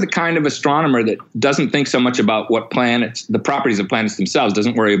you're the kind of astronomer that doesn't think so much about what planets, the properties of planets themselves,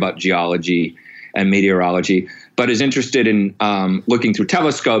 doesn't worry about geology and meteorology, but is interested in looking through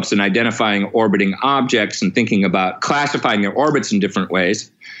telescopes and identifying orbiting objects and thinking about classifying their orbits in different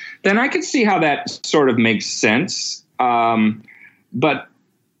ways, then I could see how that sort of makes sense. But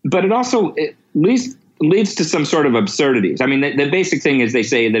it also leads to some sort of absurdities. I mean, the basic thing is they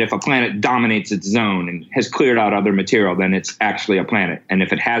say that if a planet dominates its zone and has cleared out other material, then it's actually a planet. And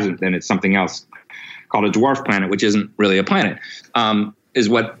if it hasn't, then it's something else called a dwarf planet, which isn't really a planet, is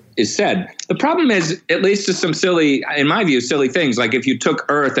what is said. The problem is, it leads to some in my view, silly things. Like if you took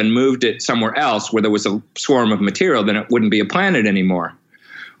Earth and moved it somewhere else where there was a swarm of material, then it wouldn't be a planet anymore.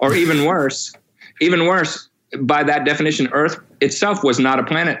 Or even worse, by that definition, Earth itself was not a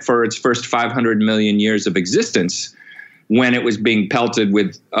planet for its first 500 million years of existence when it was being pelted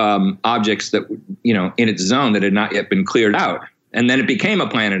with objects that, in its zone that had not yet been cleared out. And then it became a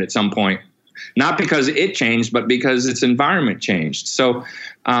planet at some point, not because it changed, but because its environment changed. So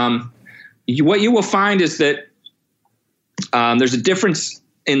what you will find is that there's a difference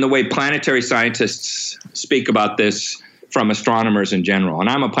in the way planetary scientists speak about this from astronomers in general. And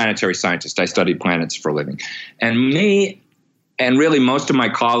I'm a planetary scientist. I study planets for a living. And me, and really most of my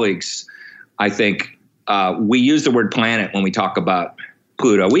colleagues, I think, we use the word planet when we talk about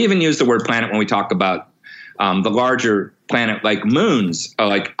Pluto. We even use the word planet when we talk about the larger planet like moons,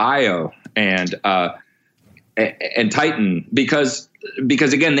 like Io and Titan, because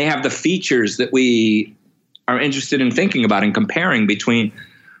again, they have the features that we are interested in thinking about and comparing between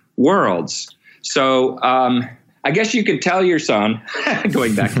worlds. So I guess you could tell your son,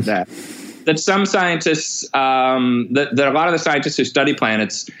 going back to that some scientists, that a lot of the scientists who study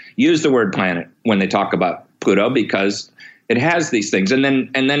planets use the word planet when they talk about Pluto because it has these things, and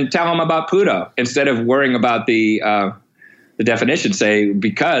then tell them about Pluto instead of worrying about the definition. Say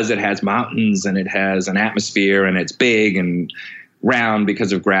because it has mountains and it has an atmosphere and it's big and round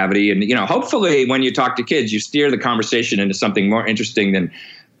because of gravity. And hopefully when you talk to kids, you steer the conversation into something more interesting than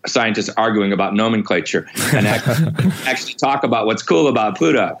scientists arguing about nomenclature and actually talk about what's cool about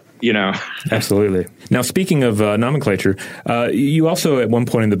Pluto. Absolutely. Now, speaking of nomenclature, you also at one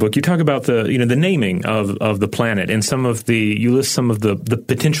point in the book you talk about the naming of the planet and you list some of the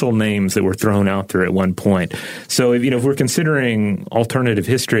potential names that were thrown out there at one point. So if we're considering alternative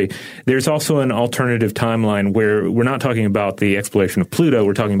history, there's also an alternative timeline where we're not talking about the exploration of Pluto,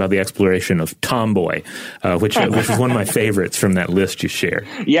 we're talking about the exploration of Tomboy, which is one of my favorites from that list you shared.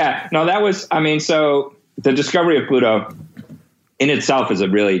 Yeah, no, that was so the discovery of Pluto in itself is a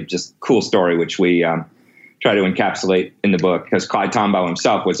really just cool story, which we try to encapsulate in the book, because Clyde Tombaugh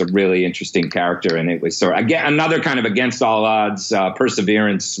himself was a really interesting character, and it was sort of, again, another kind of against all odds,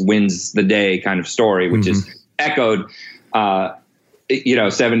 perseverance wins the day kind of story, which is echoed,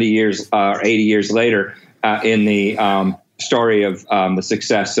 70 years or 80 years later in the story of the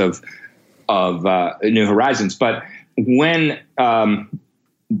success of New Horizons. But when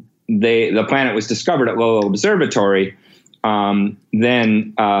the planet was discovered at Lowell Observatory, then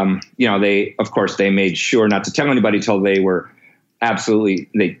they made sure not to tell anybody till they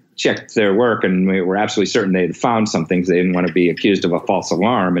checked their work and we were absolutely certain they had found some things. They didn't want to be accused of a false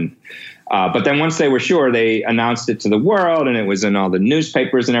alarm. And, but then once they were sure, they announced it to the world, and it was in all the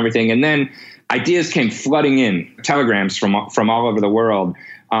newspapers and everything. And then ideas came flooding in, telegrams from all over the world,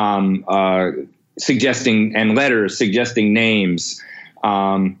 suggesting, and letters suggesting names.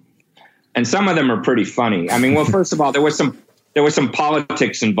 And some of them are pretty funny. I mean, well, first of all, there was some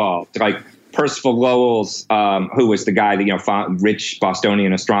politics involved, like Percival Lowell's, who was the guy that rich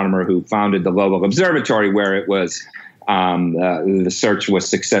Bostonian astronomer who founded the Lowell Observatory, where it was the search was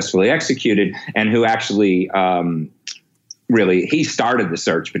successfully executed, and who actually he started the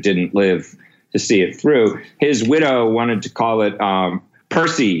search but didn't live to see it through. His widow wanted to call it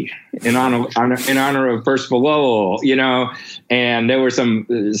Percy in honor of Percival Lowell, and there were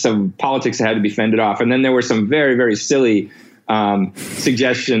some politics that had to be fended off. And then there were some very, very silly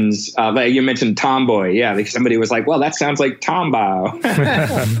suggestions. Like you mentioned Tomboy. Yeah. Like somebody was like, well, that sounds like Tombow.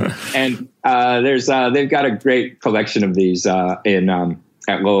 And they've got a great collection of these at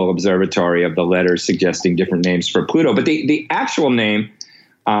Lowell Observatory, of the letters suggesting different names for Pluto. But the actual name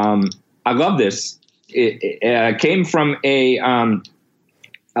I love this. It came from a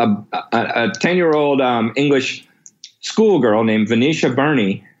 10-year-old English schoolgirl named Venetia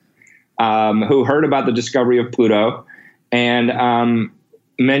Burney, who heard about the discovery of Pluto and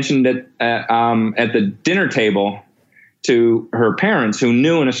mentioned it at the dinner table to her parents, who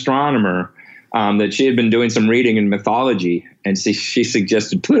knew an astronomer, that she had been doing some reading in mythology, and she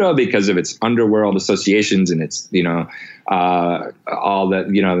suggested Pluto because of its underworld associations and its, all the,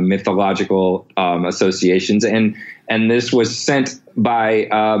 the mythological associations. And this was sent by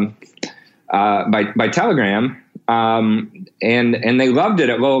telegram, and they loved it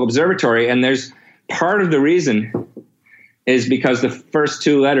at Lowell Observatory. And there's part of the reason is because the first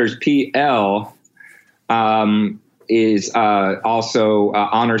two letters PL is also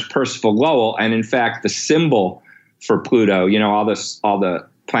honors Percival Lowell, and in fact, the symbol for Pluto, all the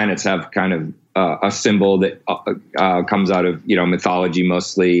planets have kind of a symbol that comes out of mythology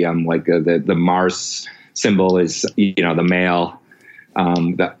mostly. Like the Mars symbol is the male,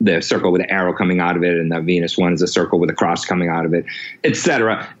 the circle with the arrow coming out of it, and the Venus one is a circle with a cross coming out of it,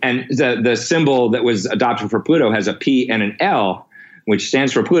 etc. And the symbol that was adopted for Pluto has a P and an L, which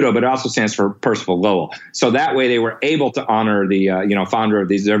stands for Pluto, but it also stands for Percival Lowell. So that way they were able to honor the founder of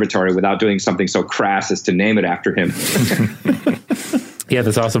the observatory without doing something so crass as to name it after him. Yeah,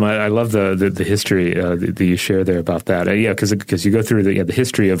 that's awesome. I love the history that you share there about that. Because you go through the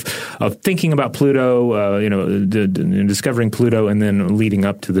history of thinking about Pluto, discovering Pluto, and then leading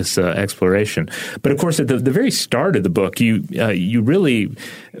up to this exploration. But of course, at the very start of the book, you really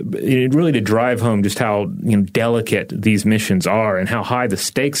to drive home just how delicate these missions are and how high the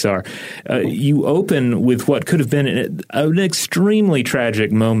stakes are. You open with what could have been an extremely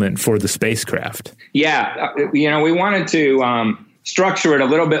tragic moment for the spacecraft. Yeah, we wanted to structure it a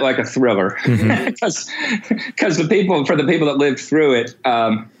little bit like a thriller, because for the people that lived through it,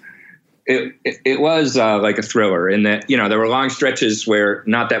 it was like a thriller in that there were long stretches where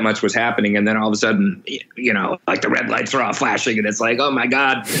not that much was happening, and then all of a sudden like the red lights are all flashing, and it's like, oh my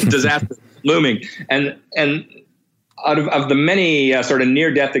God, disaster looming. And out of the many sort of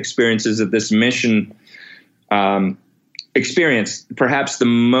near-death experiences that this mission experienced, perhaps the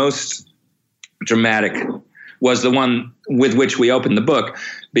most dramatic was the one with which we opened the book,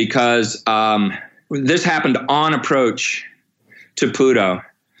 because this happened on approach to Pluto.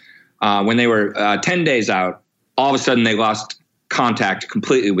 When they were 10 days out, all of a sudden they lost contact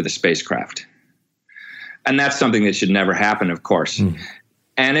completely with the spacecraft. And that's something that should never happen, of course.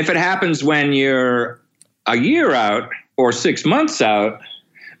 And if it happens when you're a year out or 6 months out,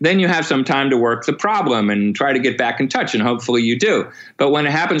 then you have some time to work the problem and try to get back in touch, and hopefully you do. But when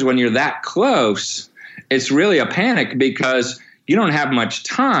it happens when you're that close, it's really a panic, because you don't have much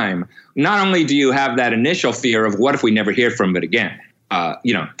time. Not only do you have that initial fear of what if we never hear from it again?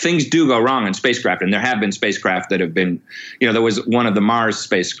 Things do go wrong in spacecraft, and there have been spacecraft that have been, there was one of the Mars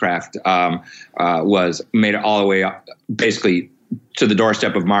spacecraft was made it all the way up, basically to the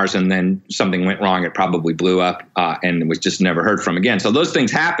doorstep of Mars, and then something went wrong. It probably blew up and was just never heard from again. So those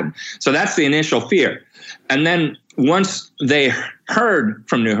things happen. So that's the initial fear. And then once they heard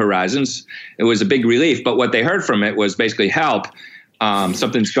from New Horizons, it was a big relief. But what they heard from it was basically, help.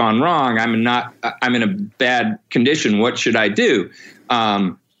 Something's gone wrong. I'm in a bad condition. What should I do?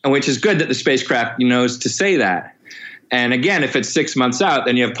 Which is good that the spacecraft knows to say that. And again, if it's 6 months out,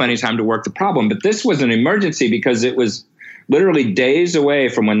 then you have plenty of time to work the problem. But this was an emergency because it was literally days away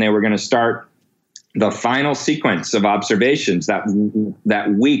from when they were going to start the final sequence of observations,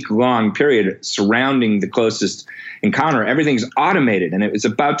 that week-long period surrounding the closest encounter. Everything's automated, and it was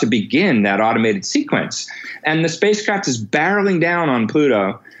about to begin that automated sequence. And the spacecraft is barreling down on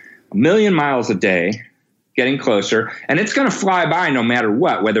Pluto 1 million miles a day, getting closer, and it's going to fly by no matter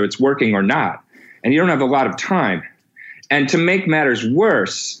what, whether it's working or not. And you don't have a lot of time. And to make matters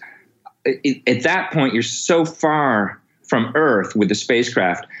worse, at that point, you're so far from Earth with the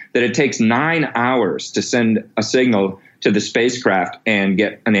spacecraft that it takes 9 hours to send a signal to the spacecraft and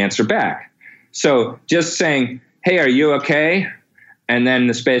get an answer back. So just saying, hey, are you okay? And then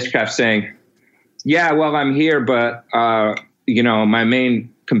the spacecraft saying, yeah, well, I'm here, but, my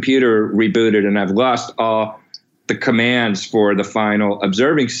main computer rebooted and I've lost all the commands for the final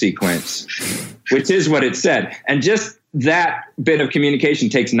observing sequence, which is what it said. And just that bit of communication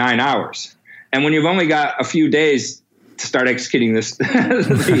takes 9 hours. And when you've only got a few days start executing this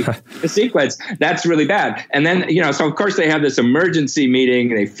the sequence. That's really bad. And then, so of course they have this emergency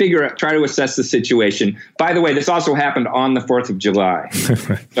meeting. They try to assess the situation. By the way, this also happened on the 4th of July.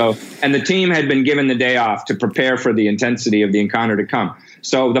 And the team had been given the day off to prepare for the intensity of the encounter to come.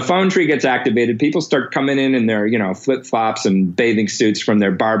 So the phone tree gets activated. People start coming in their, flip-flops and bathing suits from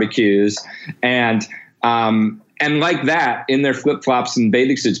their barbecues. And like that, in their flip-flops and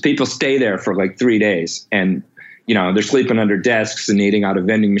bathing suits, people stay there for like 3 days. And, they're sleeping under desks and eating out of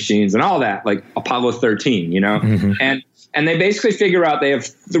vending machines and all that, like Apollo 13, Mm-hmm. And they basically figure out they have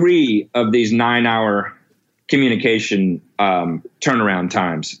 3 of these 9-hour communication turnaround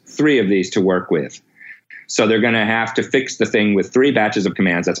times, 3 of these to work with. So they're going to have to fix the thing with 3 batches of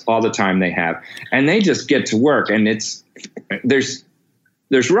commands. That's all the time they have. And they just get to work. And there's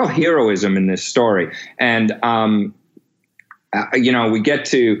real heroism in this story. And, we get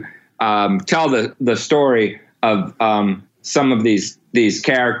to tell the story of some of these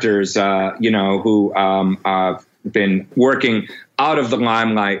characters, who have been working out of the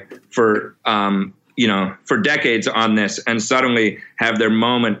limelight for decades on this, and suddenly have their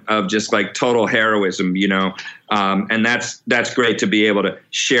moment of just like total heroism, and that's great to be able to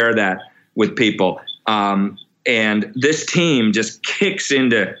share that with people. And this team just kicks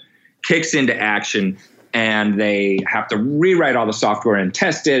into action, and they have to rewrite all the software and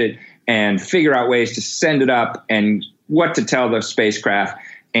test it and figure out ways to send it up and what to tell the spacecraft.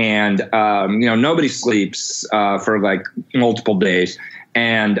 And, nobody sleeps for like multiple days.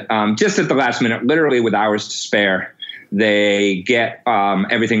 And just at the last minute, literally with hours to spare, they get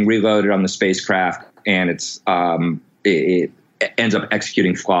everything reloaded on the spacecraft, and it ends up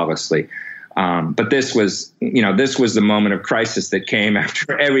executing flawlessly. But this was the moment of crisis that came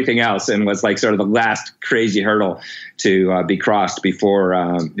after everything else, and was like sort of the last crazy hurdle to be crossed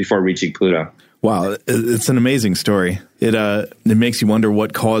before reaching Pluto. Wow, it's an amazing story. It makes you wonder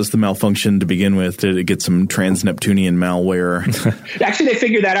what caused the malfunction to begin with. Did it get some trans-Neptunian malware? Actually, they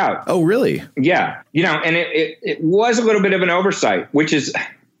figured that out. Oh, really? Yeah. And it was a little bit of an oversight, which is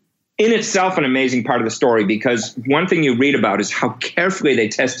in itself an amazing part of the story, because one thing you read about is how carefully they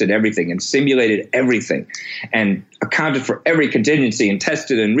tested everything and simulated everything and accounted for every contingency and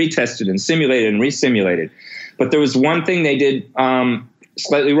tested and retested and simulated and resimulated. But there was one thing they did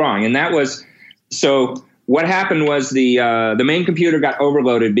slightly wrong, and that was, so what happened was the main computer got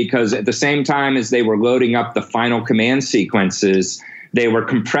overloaded because at the same time as they were loading up the final command sequences, they were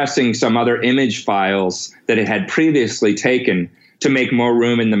compressing some other image files that it had previously taken to make more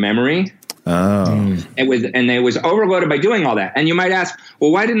room in the memory. Oh. And it was overloaded by doing all that. And you might ask,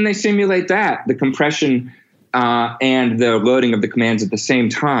 well, why didn't they simulate that, the compression and the loading of the commands at the same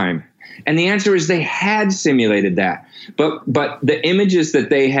time? And the answer is they had simulated that. But the images that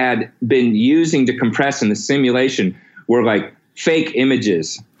they had been using to compress in the simulation were like fake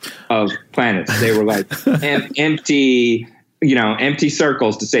images of planets. They were like empty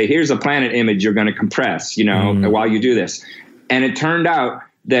circles to say, here's a planet image you're going to compress, while you do this. And it turned out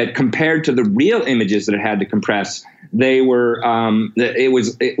that compared to the real images that it had to compress, they were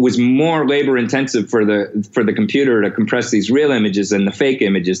it was more labor intensive for the computer to compress these real images than the fake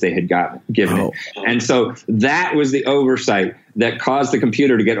images they had given it. And so that was the oversight that caused the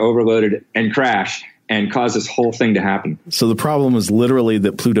computer to get overloaded and crash and cause this whole thing to happen. So the problem was literally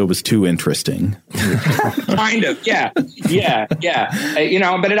that Pluto was too interesting. Kind of, yeah.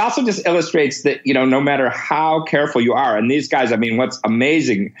 But it also just illustrates that, no matter how careful you are, and these guys, I mean, what's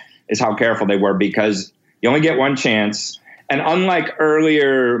amazing is how careful they were, because you only get one chance. And unlike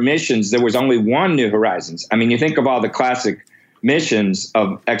earlier missions, there was only one New Horizons. I mean, you think of all the classic missions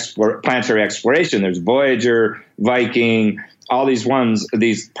of planetary exploration. There's Voyager, Viking, all these ones,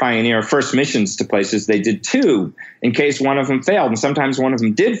 these pioneer first missions to places. They did 2 in case one of them failed, and sometimes one of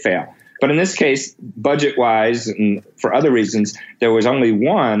them did fail. But in this case, budget-wise and for other reasons, there was only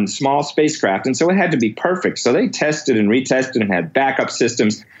one small spacecraft, and so it had to be perfect. So they tested and retested and had backup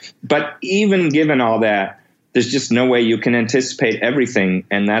systems. But even given all that, there's just no way you can anticipate everything,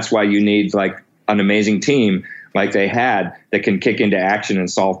 and that's why you need like an amazing team like they had that can kick into action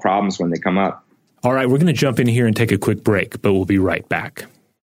and solve problems when they come up. All right, we're going to jump in here and take a quick break, but we'll be right back.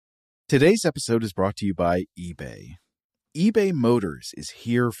 Today's episode is brought to you by eBay. eBay Motors is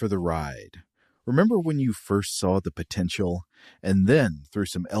here for the ride. Remember when you first saw the potential? And then, through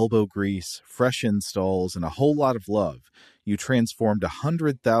some elbow grease, fresh installs, and a whole lot of love, you transformed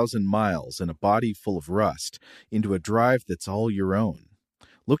 100,000 miles and a body full of rust into a drive that's all your own.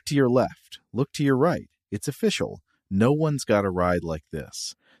 Look to your left. Look to your right. It's official. No one's got a ride like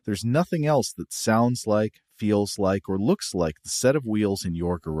this. There's nothing else that sounds like, feels like, or looks like the set of wheels in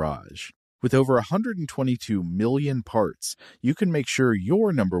your garage. With over 122 million parts, you can make sure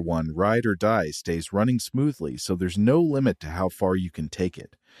your number one ride or die stays running smoothly so there's no limit to how far you can take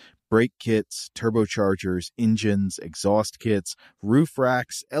it. Brake kits, turbochargers, engines, exhaust kits, roof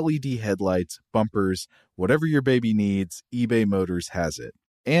racks, LED headlights, bumpers, whatever your baby needs, eBay Motors has it.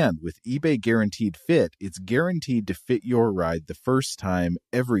 And with eBay Guaranteed Fit, it's guaranteed to fit your ride the first time,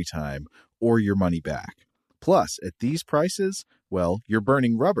 every time, or your money back. Plus, at these prices, well, you're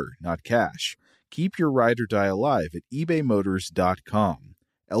burning rubber, not cash. Keep your ride or die alive at ebaymotors.com.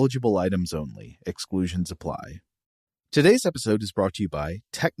 Eligible items only. Exclusions apply. Today's episode is brought to you by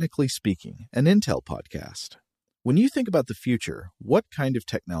Technically Speaking, an Intel podcast. When you think about the future, what kind of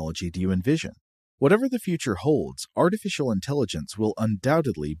technology do you envision? Whatever the future holds, artificial intelligence will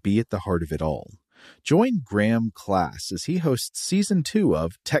undoubtedly be at the heart of it all. Join Graham Class as he hosts Season 2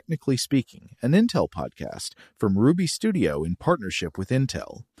 of Technically Speaking, an Intel podcast from Ruby Studio in partnership with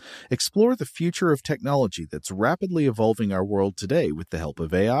Intel. Explore the future of technology that's rapidly evolving our world today with the help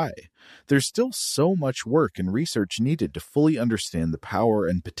of AI. There's still so much work and research needed to fully understand the power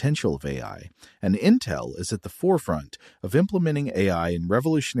and potential of AI, and Intel is at the forefront of implementing AI in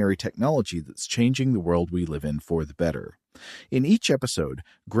revolutionary technology that's changing the world we live in for the better. In each episode,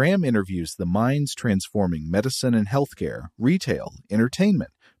 Graham interviews the minds transforming medicine and healthcare, retail,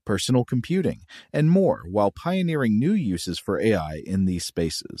 entertainment, personal computing, and more while pioneering new uses for AI in these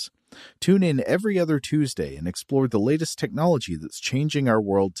spaces. Tune in every other Tuesday and explore the latest technology that's changing our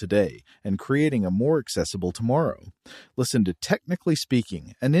world today and creating a more accessible tomorrow. Listen to Technically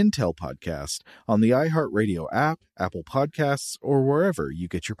Speaking, an Intel podcast on the iHeartRadio app, Apple Podcasts, or wherever you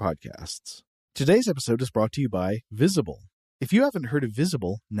get your podcasts. Today's episode is brought to you by Visible. If you haven't heard of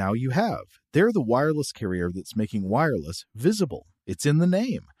Visible, now you have. They're the wireless carrier that's making wireless visible. It's in the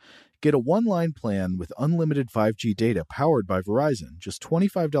name. Get a one-line plan with unlimited 5G data powered by Verizon, just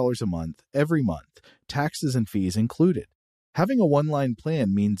 $25 a month, every month, taxes and fees included. Having a one-line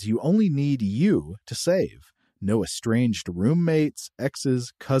plan means you only need you to save. No estranged roommates,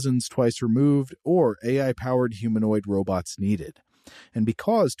 exes, cousins twice removed, or AI-powered humanoid robots needed. And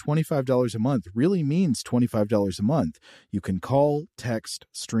because $25 a month really means $25 a month, you can call, text,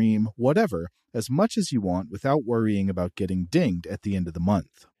 stream, whatever, as much as you want without worrying about getting dinged at the end of the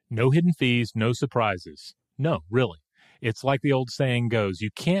month. No hidden fees, no surprises. No, really. It's like the old saying goes, you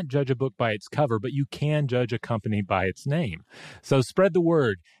can't judge a book by its cover, but you can judge a company by its name. So spread the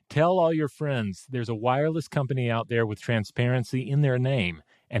word. Tell all your friends there's a wireless company out there with transparency in their name,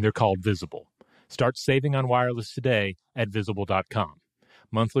 and they're called Visible. Start saving on wireless today at Visible.com.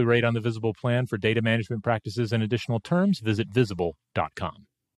 Monthly rate on the Visible plan for data management practices and additional terms, visit Visible.com.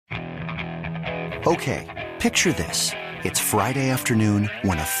 Okay, picture this. It's Friday afternoon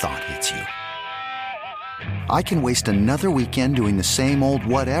when a thought hits you. I can waste another weekend doing the same old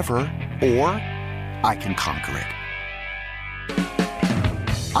whatever, or I can conquer it.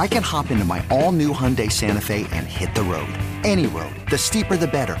 I can hop into my all-new Hyundai Santa Fe and hit the road. Any road. The steeper, the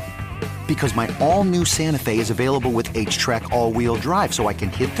better. Because my all-new Santa Fe is available with H-Track all-wheel drive, so I can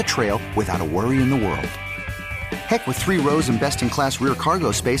hit the trail without a worry in the world. Heck, with 3 rows and best-in-class rear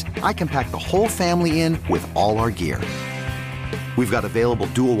cargo space, I can pack the whole family in with all our gear. We've got available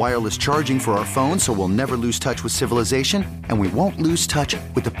dual wireless charging for our phones, so we'll never lose touch with civilization, and we won't lose touch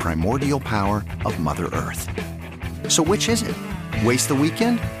with the primordial power of Mother Earth. So which is it? Waste the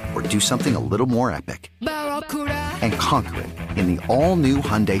weekend or do something a little more epic? And conquer it in the all-new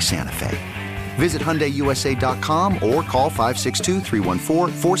Hyundai Santa Fe. Visit HyundaiUSA.com or call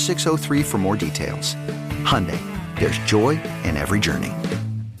 562-314-4603 for more details. Hyundai, there's joy in every journey.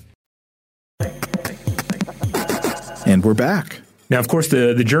 And we're back. Now, of course,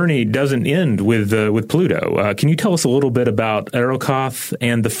 the journey doesn't end with Pluto. Can you tell us a little bit about Arrokoth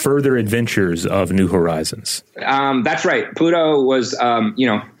and the further adventures of New Horizons? That's right. Pluto was,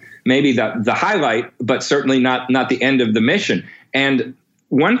 maybe the highlight, but certainly not the end of the mission. And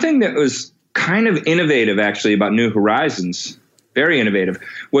one thing that was kind of innovative, actually, about New Horizons, very innovative,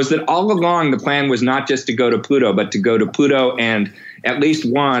 was that all along the plan was not just to go to Pluto, but to go to Pluto and at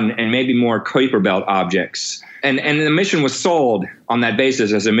least one and maybe more Kuiper Belt objects. And the mission was sold on that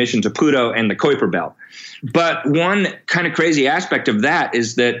basis as a mission to Pluto and the Kuiper Belt. But one kind of crazy aspect of that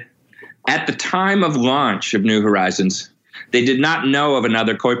is that at the time of launch of New Horizons, they did not know of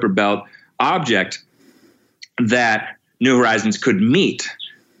another Kuiper Belt object that New Horizons could meet,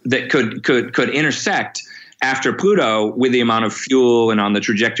 that could intersect after Pluto with the amount of fuel and on the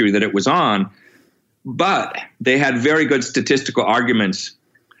trajectory that it was on. But they had very good statistical arguments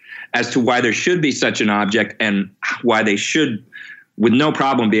as to why there should be such an object and why they should, with no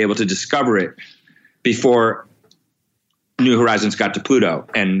problem, be able to discover it before New Horizons got to Pluto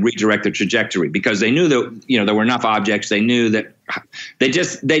and redirect their trajectory, because they knew that, there were enough objects. They knew that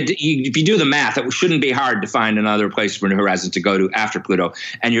if you do the math, it shouldn't be hard to find another place for New Horizons to go to after Pluto.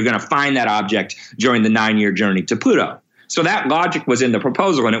 And you're going to find that object during the 9-year journey to Pluto. So that logic was in the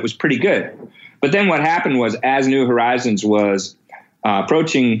proposal, and it was pretty good. But then what happened was, as New Horizons was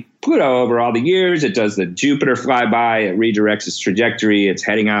approaching Pluto over all the years, it does the Jupiter flyby, it redirects its trajectory, it's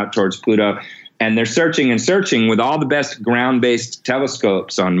heading out towards Pluto. And they're searching and searching with all the best ground-based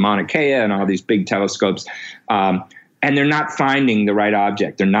telescopes on Mauna Kea and all these big telescopes. And they're not finding the right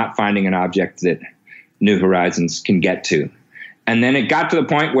object. They're not finding an object that New Horizons can get to. And then it got to the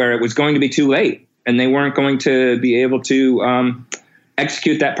point where it was going to be too late, and they weren't going to be able to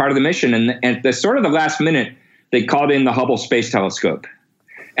execute that part of the mission. And at the sort of the last minute, they called in the Hubble Space Telescope.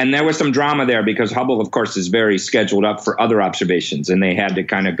 And there was some drama there, because Hubble, of course, is very scheduled up for other observations. And they had to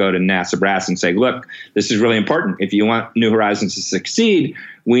kind of go to NASA brass and say, look, this is really important. If you want New Horizons to succeed,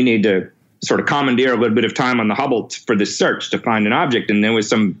 we need to sort of commandeer a little bit of time on the Hubble for this search to find an object. And there was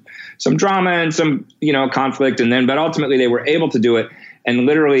some drama and some, conflict. But ultimately they were able to do it. And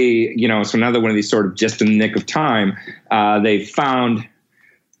literally, so another one of these sort of just in the nick of time, they found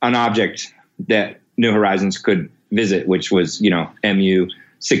an object that New Horizons could visit, which was, MU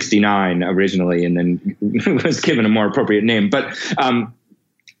 69 originally, and then was given a more appropriate name. So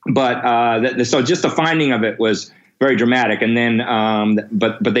just the finding of it was very dramatic. And then,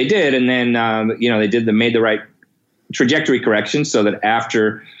 but they did, and then they made the right trajectory correction, so that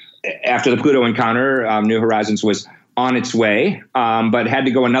after the Pluto encounter, New Horizons was on its way, but had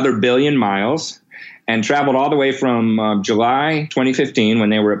to go another 1 billion miles, and traveled all the way from July 2015, when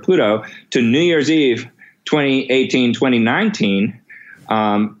they were at Pluto, to New Year's Eve 2019.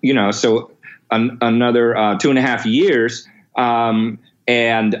 So another 2.5 years.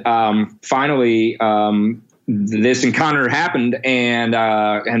 Finally, this encounter happened,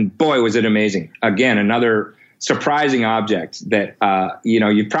 and boy, was it amazing. Again, another surprising object that,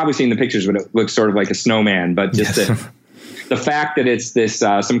 you've probably seen the pictures, but it looks sort of like a snowman, but just the fact that it's this,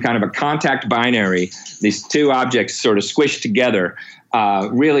 some kind of a contact binary, these two objects sort of squished together,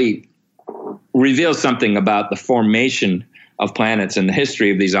 really reveals something about the formation of planets and the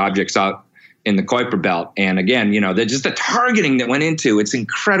history of these objects out in the Kuiper Belt. And again, just the targeting that went into, it's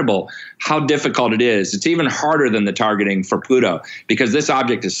incredible how difficult it is. It's even harder than the targeting for Pluto, because this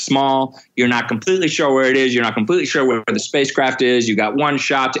object is small. You're not completely sure where it is. You're not completely sure where the spacecraft is. You got one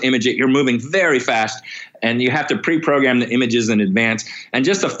shot to image it. You're moving very fast, and you have to pre-program the images in advance. And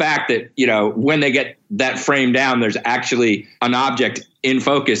just the fact that, when they get that frame down, there's actually an object in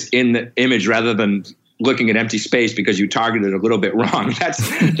focus in the image, rather than looking at empty space because you targeted a little bit wrong.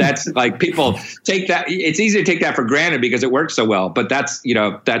 That's like, people take that. It's easy to take that for granted because it works so well, but that's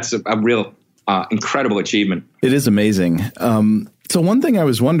a real incredible achievement. It is amazing. So one thing I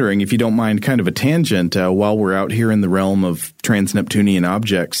was wondering, if you don't mind, kind of a tangent, while we're out here in the realm of trans-Neptunian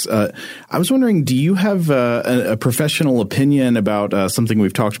objects, I was wondering, do you have a professional opinion about something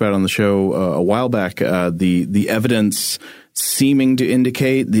we've talked about on the show a while back, the evidence seeming to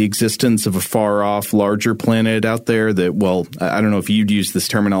indicate the existence of a far-off, larger planet out there that, well, I don't know if you'd use this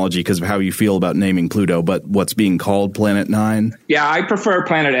terminology because of how you feel about naming Pluto, but what's being called Planet 9? Yeah, I prefer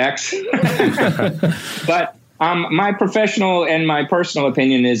Planet X. But my professional and my personal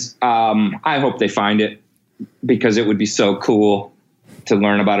opinion is I hope they find it, because it would be so cool to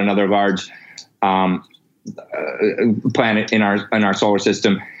learn about another large planet in our solar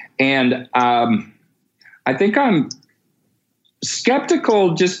system. And I think I'm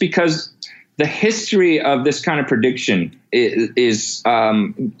skeptical just because the history of this kind of prediction is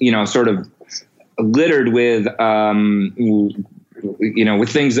sort of littered with with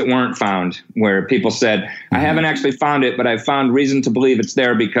things that weren't found, where people said, I haven't actually found it, but I've found reason to believe it's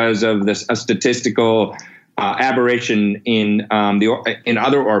there because of a statistical aberration in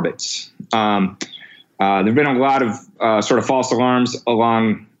other orbits. There have been a lot of sort of false alarms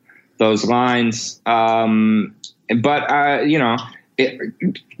along those lines. But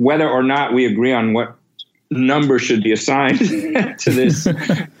whether or not we agree on what number should be assigned to this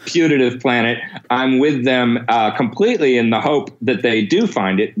putative planet, I'm with them completely in the hope that they do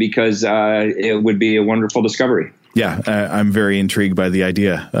find it, because it would be a wonderful discovery. Yeah, I'm very intrigued by the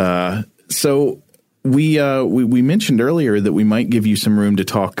idea. So we mentioned earlier that we might give you some room to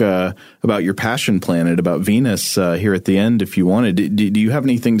talk about your passion planet, about Venus, here at the end if you wanted. Do you have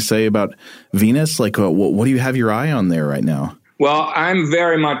anything to say about Venus? Like, what do you have your eye on there right now? Well, I'm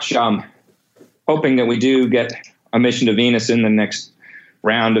very much hoping that we do get a mission to Venus in the next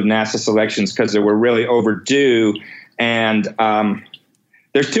round of NASA selections, because we're really overdue. And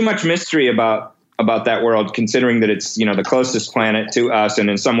there's too much mystery about about that world, considering that it's, the closest planet to us and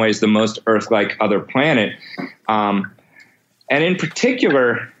in some ways the most Earth-like other planet. And in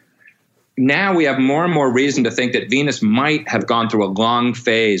particular, now we have more and more reason to think that Venus might have gone through a long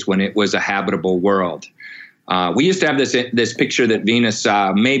phase when it was a habitable world. We used to have this picture that Venus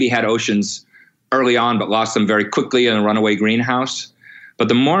maybe had oceans early on, but lost them very quickly in a runaway greenhouse. But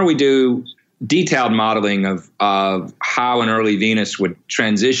the more we do detailed modeling of how an early Venus would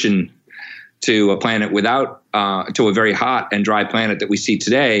transition to a planet to a very hot and dry planet that we see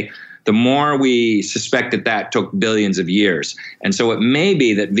today, the more we suspect that took billions of years. And so it may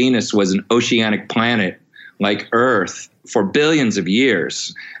be that Venus was an oceanic planet like Earth for billions of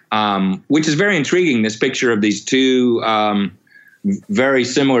years, which is very intriguing, this picture of these two very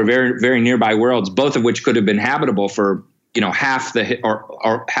similar, very, very nearby worlds, both of which could have been habitable for half the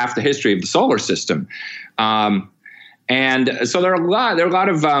history of the solar system. And so there are a lot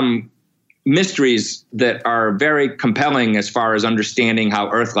of mysteries that are very compelling as far as understanding how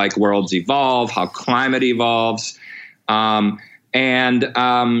Earth-like worlds evolve, how climate evolves,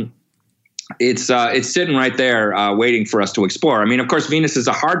 it's sitting right there waiting for us to explore. I mean, of course, Venus is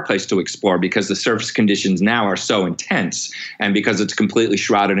a hard place to explore because the surface conditions now are so intense, and because it's completely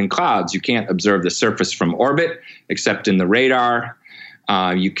shrouded in clouds. You can't observe the surface from orbit except in the radar.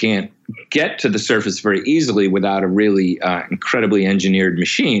 You can't get to the surface very easily without a really incredibly engineered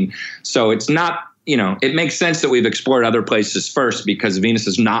machine. So it's not, it makes sense that we've explored other places first because Venus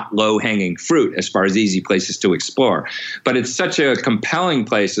is not low-hanging fruit as far as easy places to explore. But it's such a compelling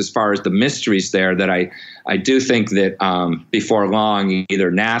place as far as the mysteries there that I do think that before long,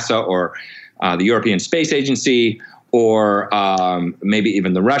 either NASA or the European Space Agency or maybe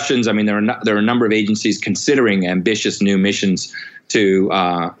even the Russians, I mean, there are a number of agencies considering ambitious new missions to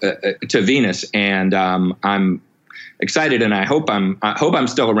Venus, and I'm excited, and I hope I'm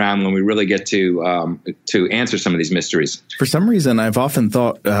still around when we really get to answer some of these mysteries. For some reason, I've often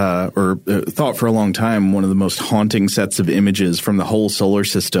thought for a long time, one of the most haunting sets of images from the whole solar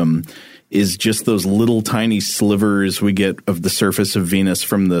system is just those little tiny slivers we get of the surface of Venus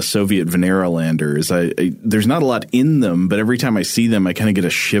from the Soviet Venera landers. There's not a lot in them, but every time I see them, I kind of get a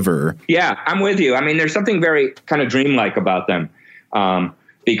shiver. Yeah, I'm with you. I mean, there's something very kind of dreamlike about them.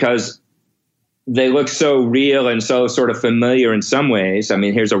 Because they look so real and so sort of familiar in some ways. I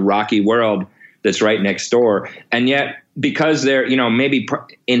mean, here's a rocky world that's right next door. And yet, because they're, maybe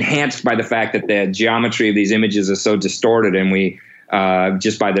enhanced by the fact that the geometry of these images is so distorted, and we,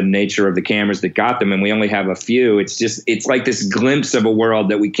 just by the nature of the cameras that got them, and we only have a few, it's like this glimpse of a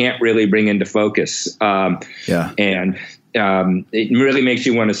world that we can't really bring into focus. And it really makes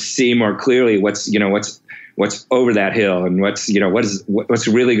you want to see more clearly what's over that hill and what's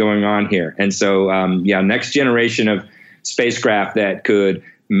really going on here. And so, next generation of spacecraft that could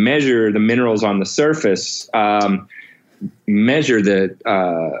measure the minerals on the surface, measure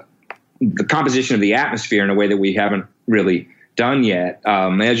the composition of the atmosphere in a way that we haven't really done yet,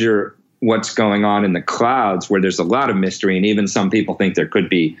 measure what's going on in the clouds where there's a lot of mystery, and even some people think there could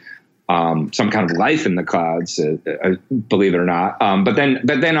be some kind of life in the clouds, believe it or not. But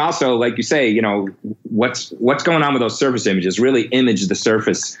then also, like you say, what's going on with those surface images? Really image the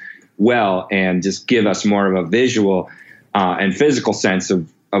surface well and just give us more of a visual and physical sense of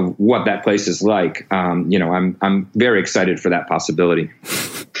what that place is like. I'm very excited for that possibility.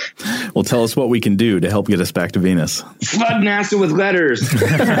 Well, tell us what we can do to help get us back to Venus. Flood NASA with letters.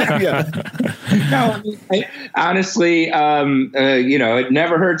 No, honestly, it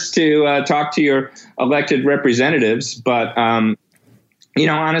never hurts to talk to your elected representatives. But,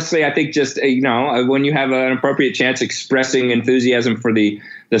 honestly, I think just, when you have an appropriate chance expressing enthusiasm for the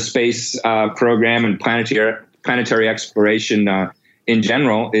space program and planetary exploration in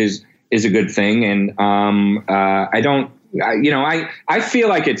general is a good thing. And I feel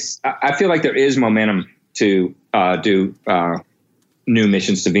like there is momentum to do new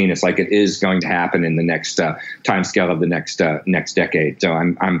missions to Venus, like it is going to happen in the next timescale of the next decade. So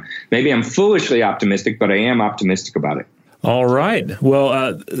I'm foolishly optimistic, but I am optimistic about it. All right.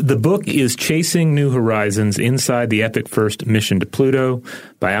 Well, the book is Chasing New Horizons: Inside the Epic First Mission to Pluto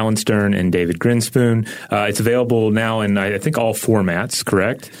by Alan Stern and David Grinspoon. It's available now in, I think, all formats,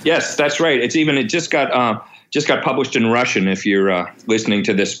 correct? Yes, that's right. It just got published in Russian if you're listening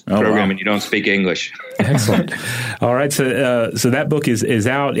to this program and you don't speak English. Excellent. All right. So that book is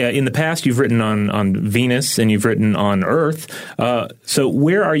out. In the past, you've written on Venus and you've written on Earth. So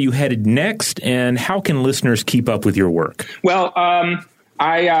where are you headed next, and how can listeners keep up with your work? Well, I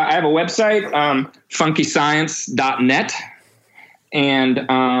have a website, funkyscience.net,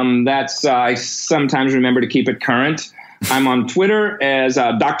 and that's I sometimes remember to keep it current. I'm on Twitter as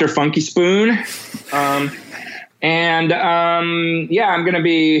Dr. Funky Spoon. I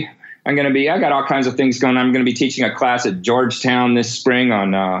got all kinds of things going on. I'm going to be teaching a class at Georgetown this spring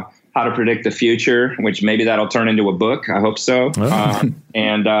on how to predict the future, which maybe that'll turn into a book. I hope so.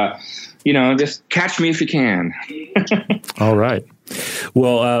 Just catch me if you can. All right.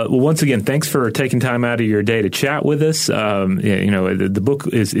 Well, once again, thanks for taking time out of your day to chat with us. The book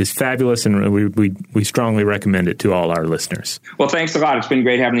is fabulous, and we strongly recommend it to all our listeners. Well, thanks a lot. It's been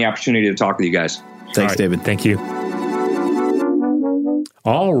great having the opportunity to talk with you guys. Thanks, David. Thank you.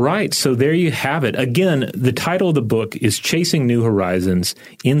 All right, so there you have it. Again, the title of the book is Chasing New Horizons,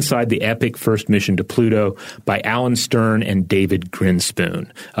 Inside the Epic First Mission to Pluto by Alan Stern and David Grinspoon.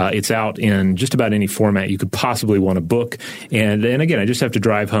 It's out in just about any format you could possibly want a book. And again, I just have to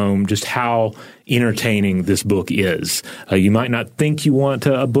drive home just how entertaining this book is. You might not think you want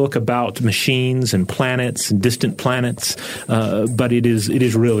a book about machines and planets and distant planets, but it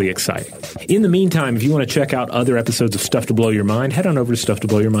is really exciting. In the meantime, if you want to check out other episodes of Stuff to Blow Your Mind, head on over to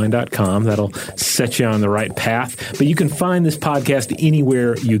stufftoblowyourmind.com. That'll set you on the right path. But you can find this podcast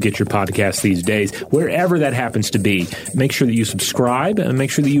anywhere you get your podcasts these days. Wherever that happens to be, make sure that you subscribe and make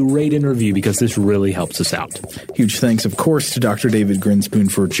sure that you rate and review, because this really helps us out. Huge thanks, of course, to Dr. David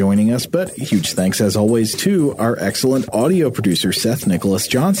Grinspoon for joining us, but huge thanks, as always, to our excellent audio producer, Seth Nicholas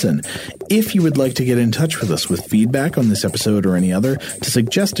Johnson. If you would like to get in touch with us with feedback on this episode or any other, to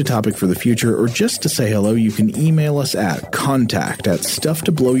suggest a topic for the future, or just to say hello, you can email us at contact@stufftoblowyourmind.com.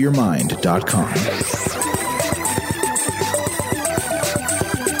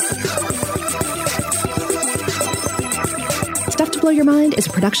 Stuff to Blow Your Mind is a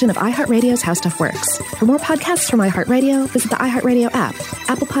production of iHeartRadio's How Stuff Works. For more podcasts from iHeartRadio, visit the iHeartRadio app,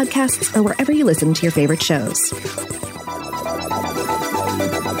 Apple Podcasts, or wherever you listen to your favorite shows.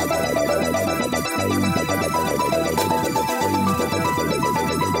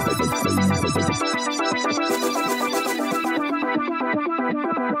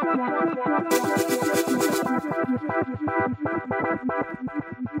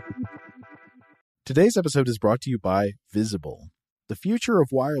 Today's episode is brought to you by Visible. The future of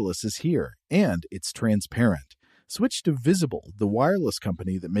wireless is here, and it's transparent. Switch to Visible, the wireless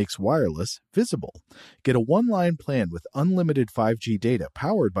company that makes wireless visible. Get a one-line plan with unlimited 5G data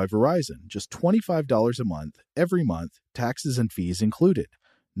powered by Verizon, just $25 a month, every month, taxes and fees included.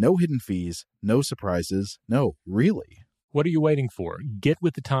 No hidden fees, no surprises, no, really. What are you waiting for? Get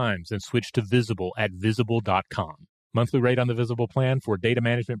with the times and switch to Visible at Visible.com. Monthly rate on the Visible plan. For data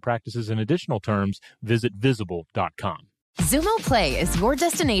management practices and additional terms, visit Visible.com. Xumo Play is your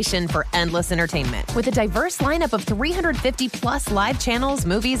destination for endless entertainment. With a diverse lineup of 350-plus live channels,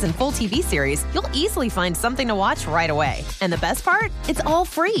 movies, and full TV series, you'll easily find something to watch right away. And the best part? It's all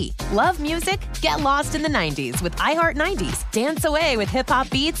free. Love music? Get lost in the 90s with iHeart 90s, dance away with hip-hop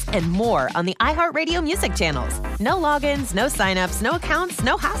beats, and more on the iHeartRadio music channels. No logins, no signups, no accounts,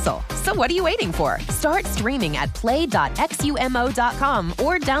 no hassle. So what are you waiting for? Start streaming at play.xumo.com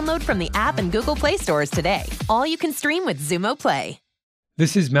or download from the app and Google Play stores today. All you can stream with Xumo Play.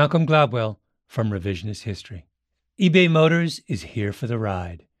 This is Malcolm Gladwell from Revisionist History. eBay Motors is here for the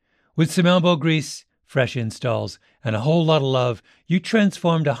ride. With some elbow grease, fresh installs, and a whole lot of love, you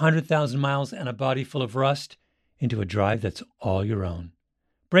transformed 100,000 miles and a body full of rust into a drive that's all your own.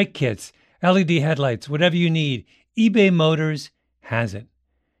 Brake kits, LED headlights, whatever you need, eBay Motors has it.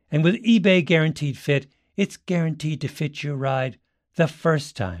 And with eBay Guaranteed Fit, it's guaranteed to fit your ride the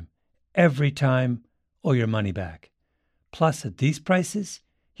first time, every time, or your money back. Plus, at these prices,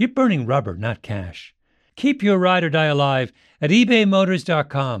 you're burning rubber, not cash. Keep your ride or die alive at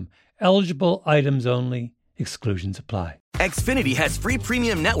ebaymotors.com. Eligible items only. Exclusions apply. Xfinity has free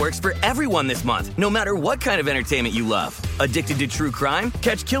premium networks for everyone this month, no matter what kind of entertainment you love. Addicted to true crime?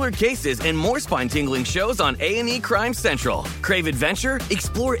 Catch killer cases and more spine-tingling shows on A&E Crime Central. Crave adventure?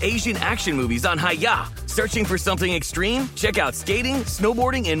 Explore Asian action movies on Hi-Ya. Searching for something extreme? Check out skating,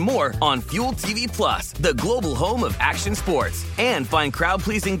 snowboarding, and more on Fuel TV Plus, the global home of action sports. And find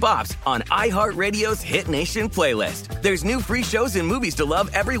crowd-pleasing bops on iHeartRadio's Hit Nation playlist. There's new free shows and movies to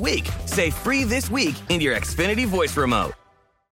love every week. Say free this week in your Xfinity voice remote.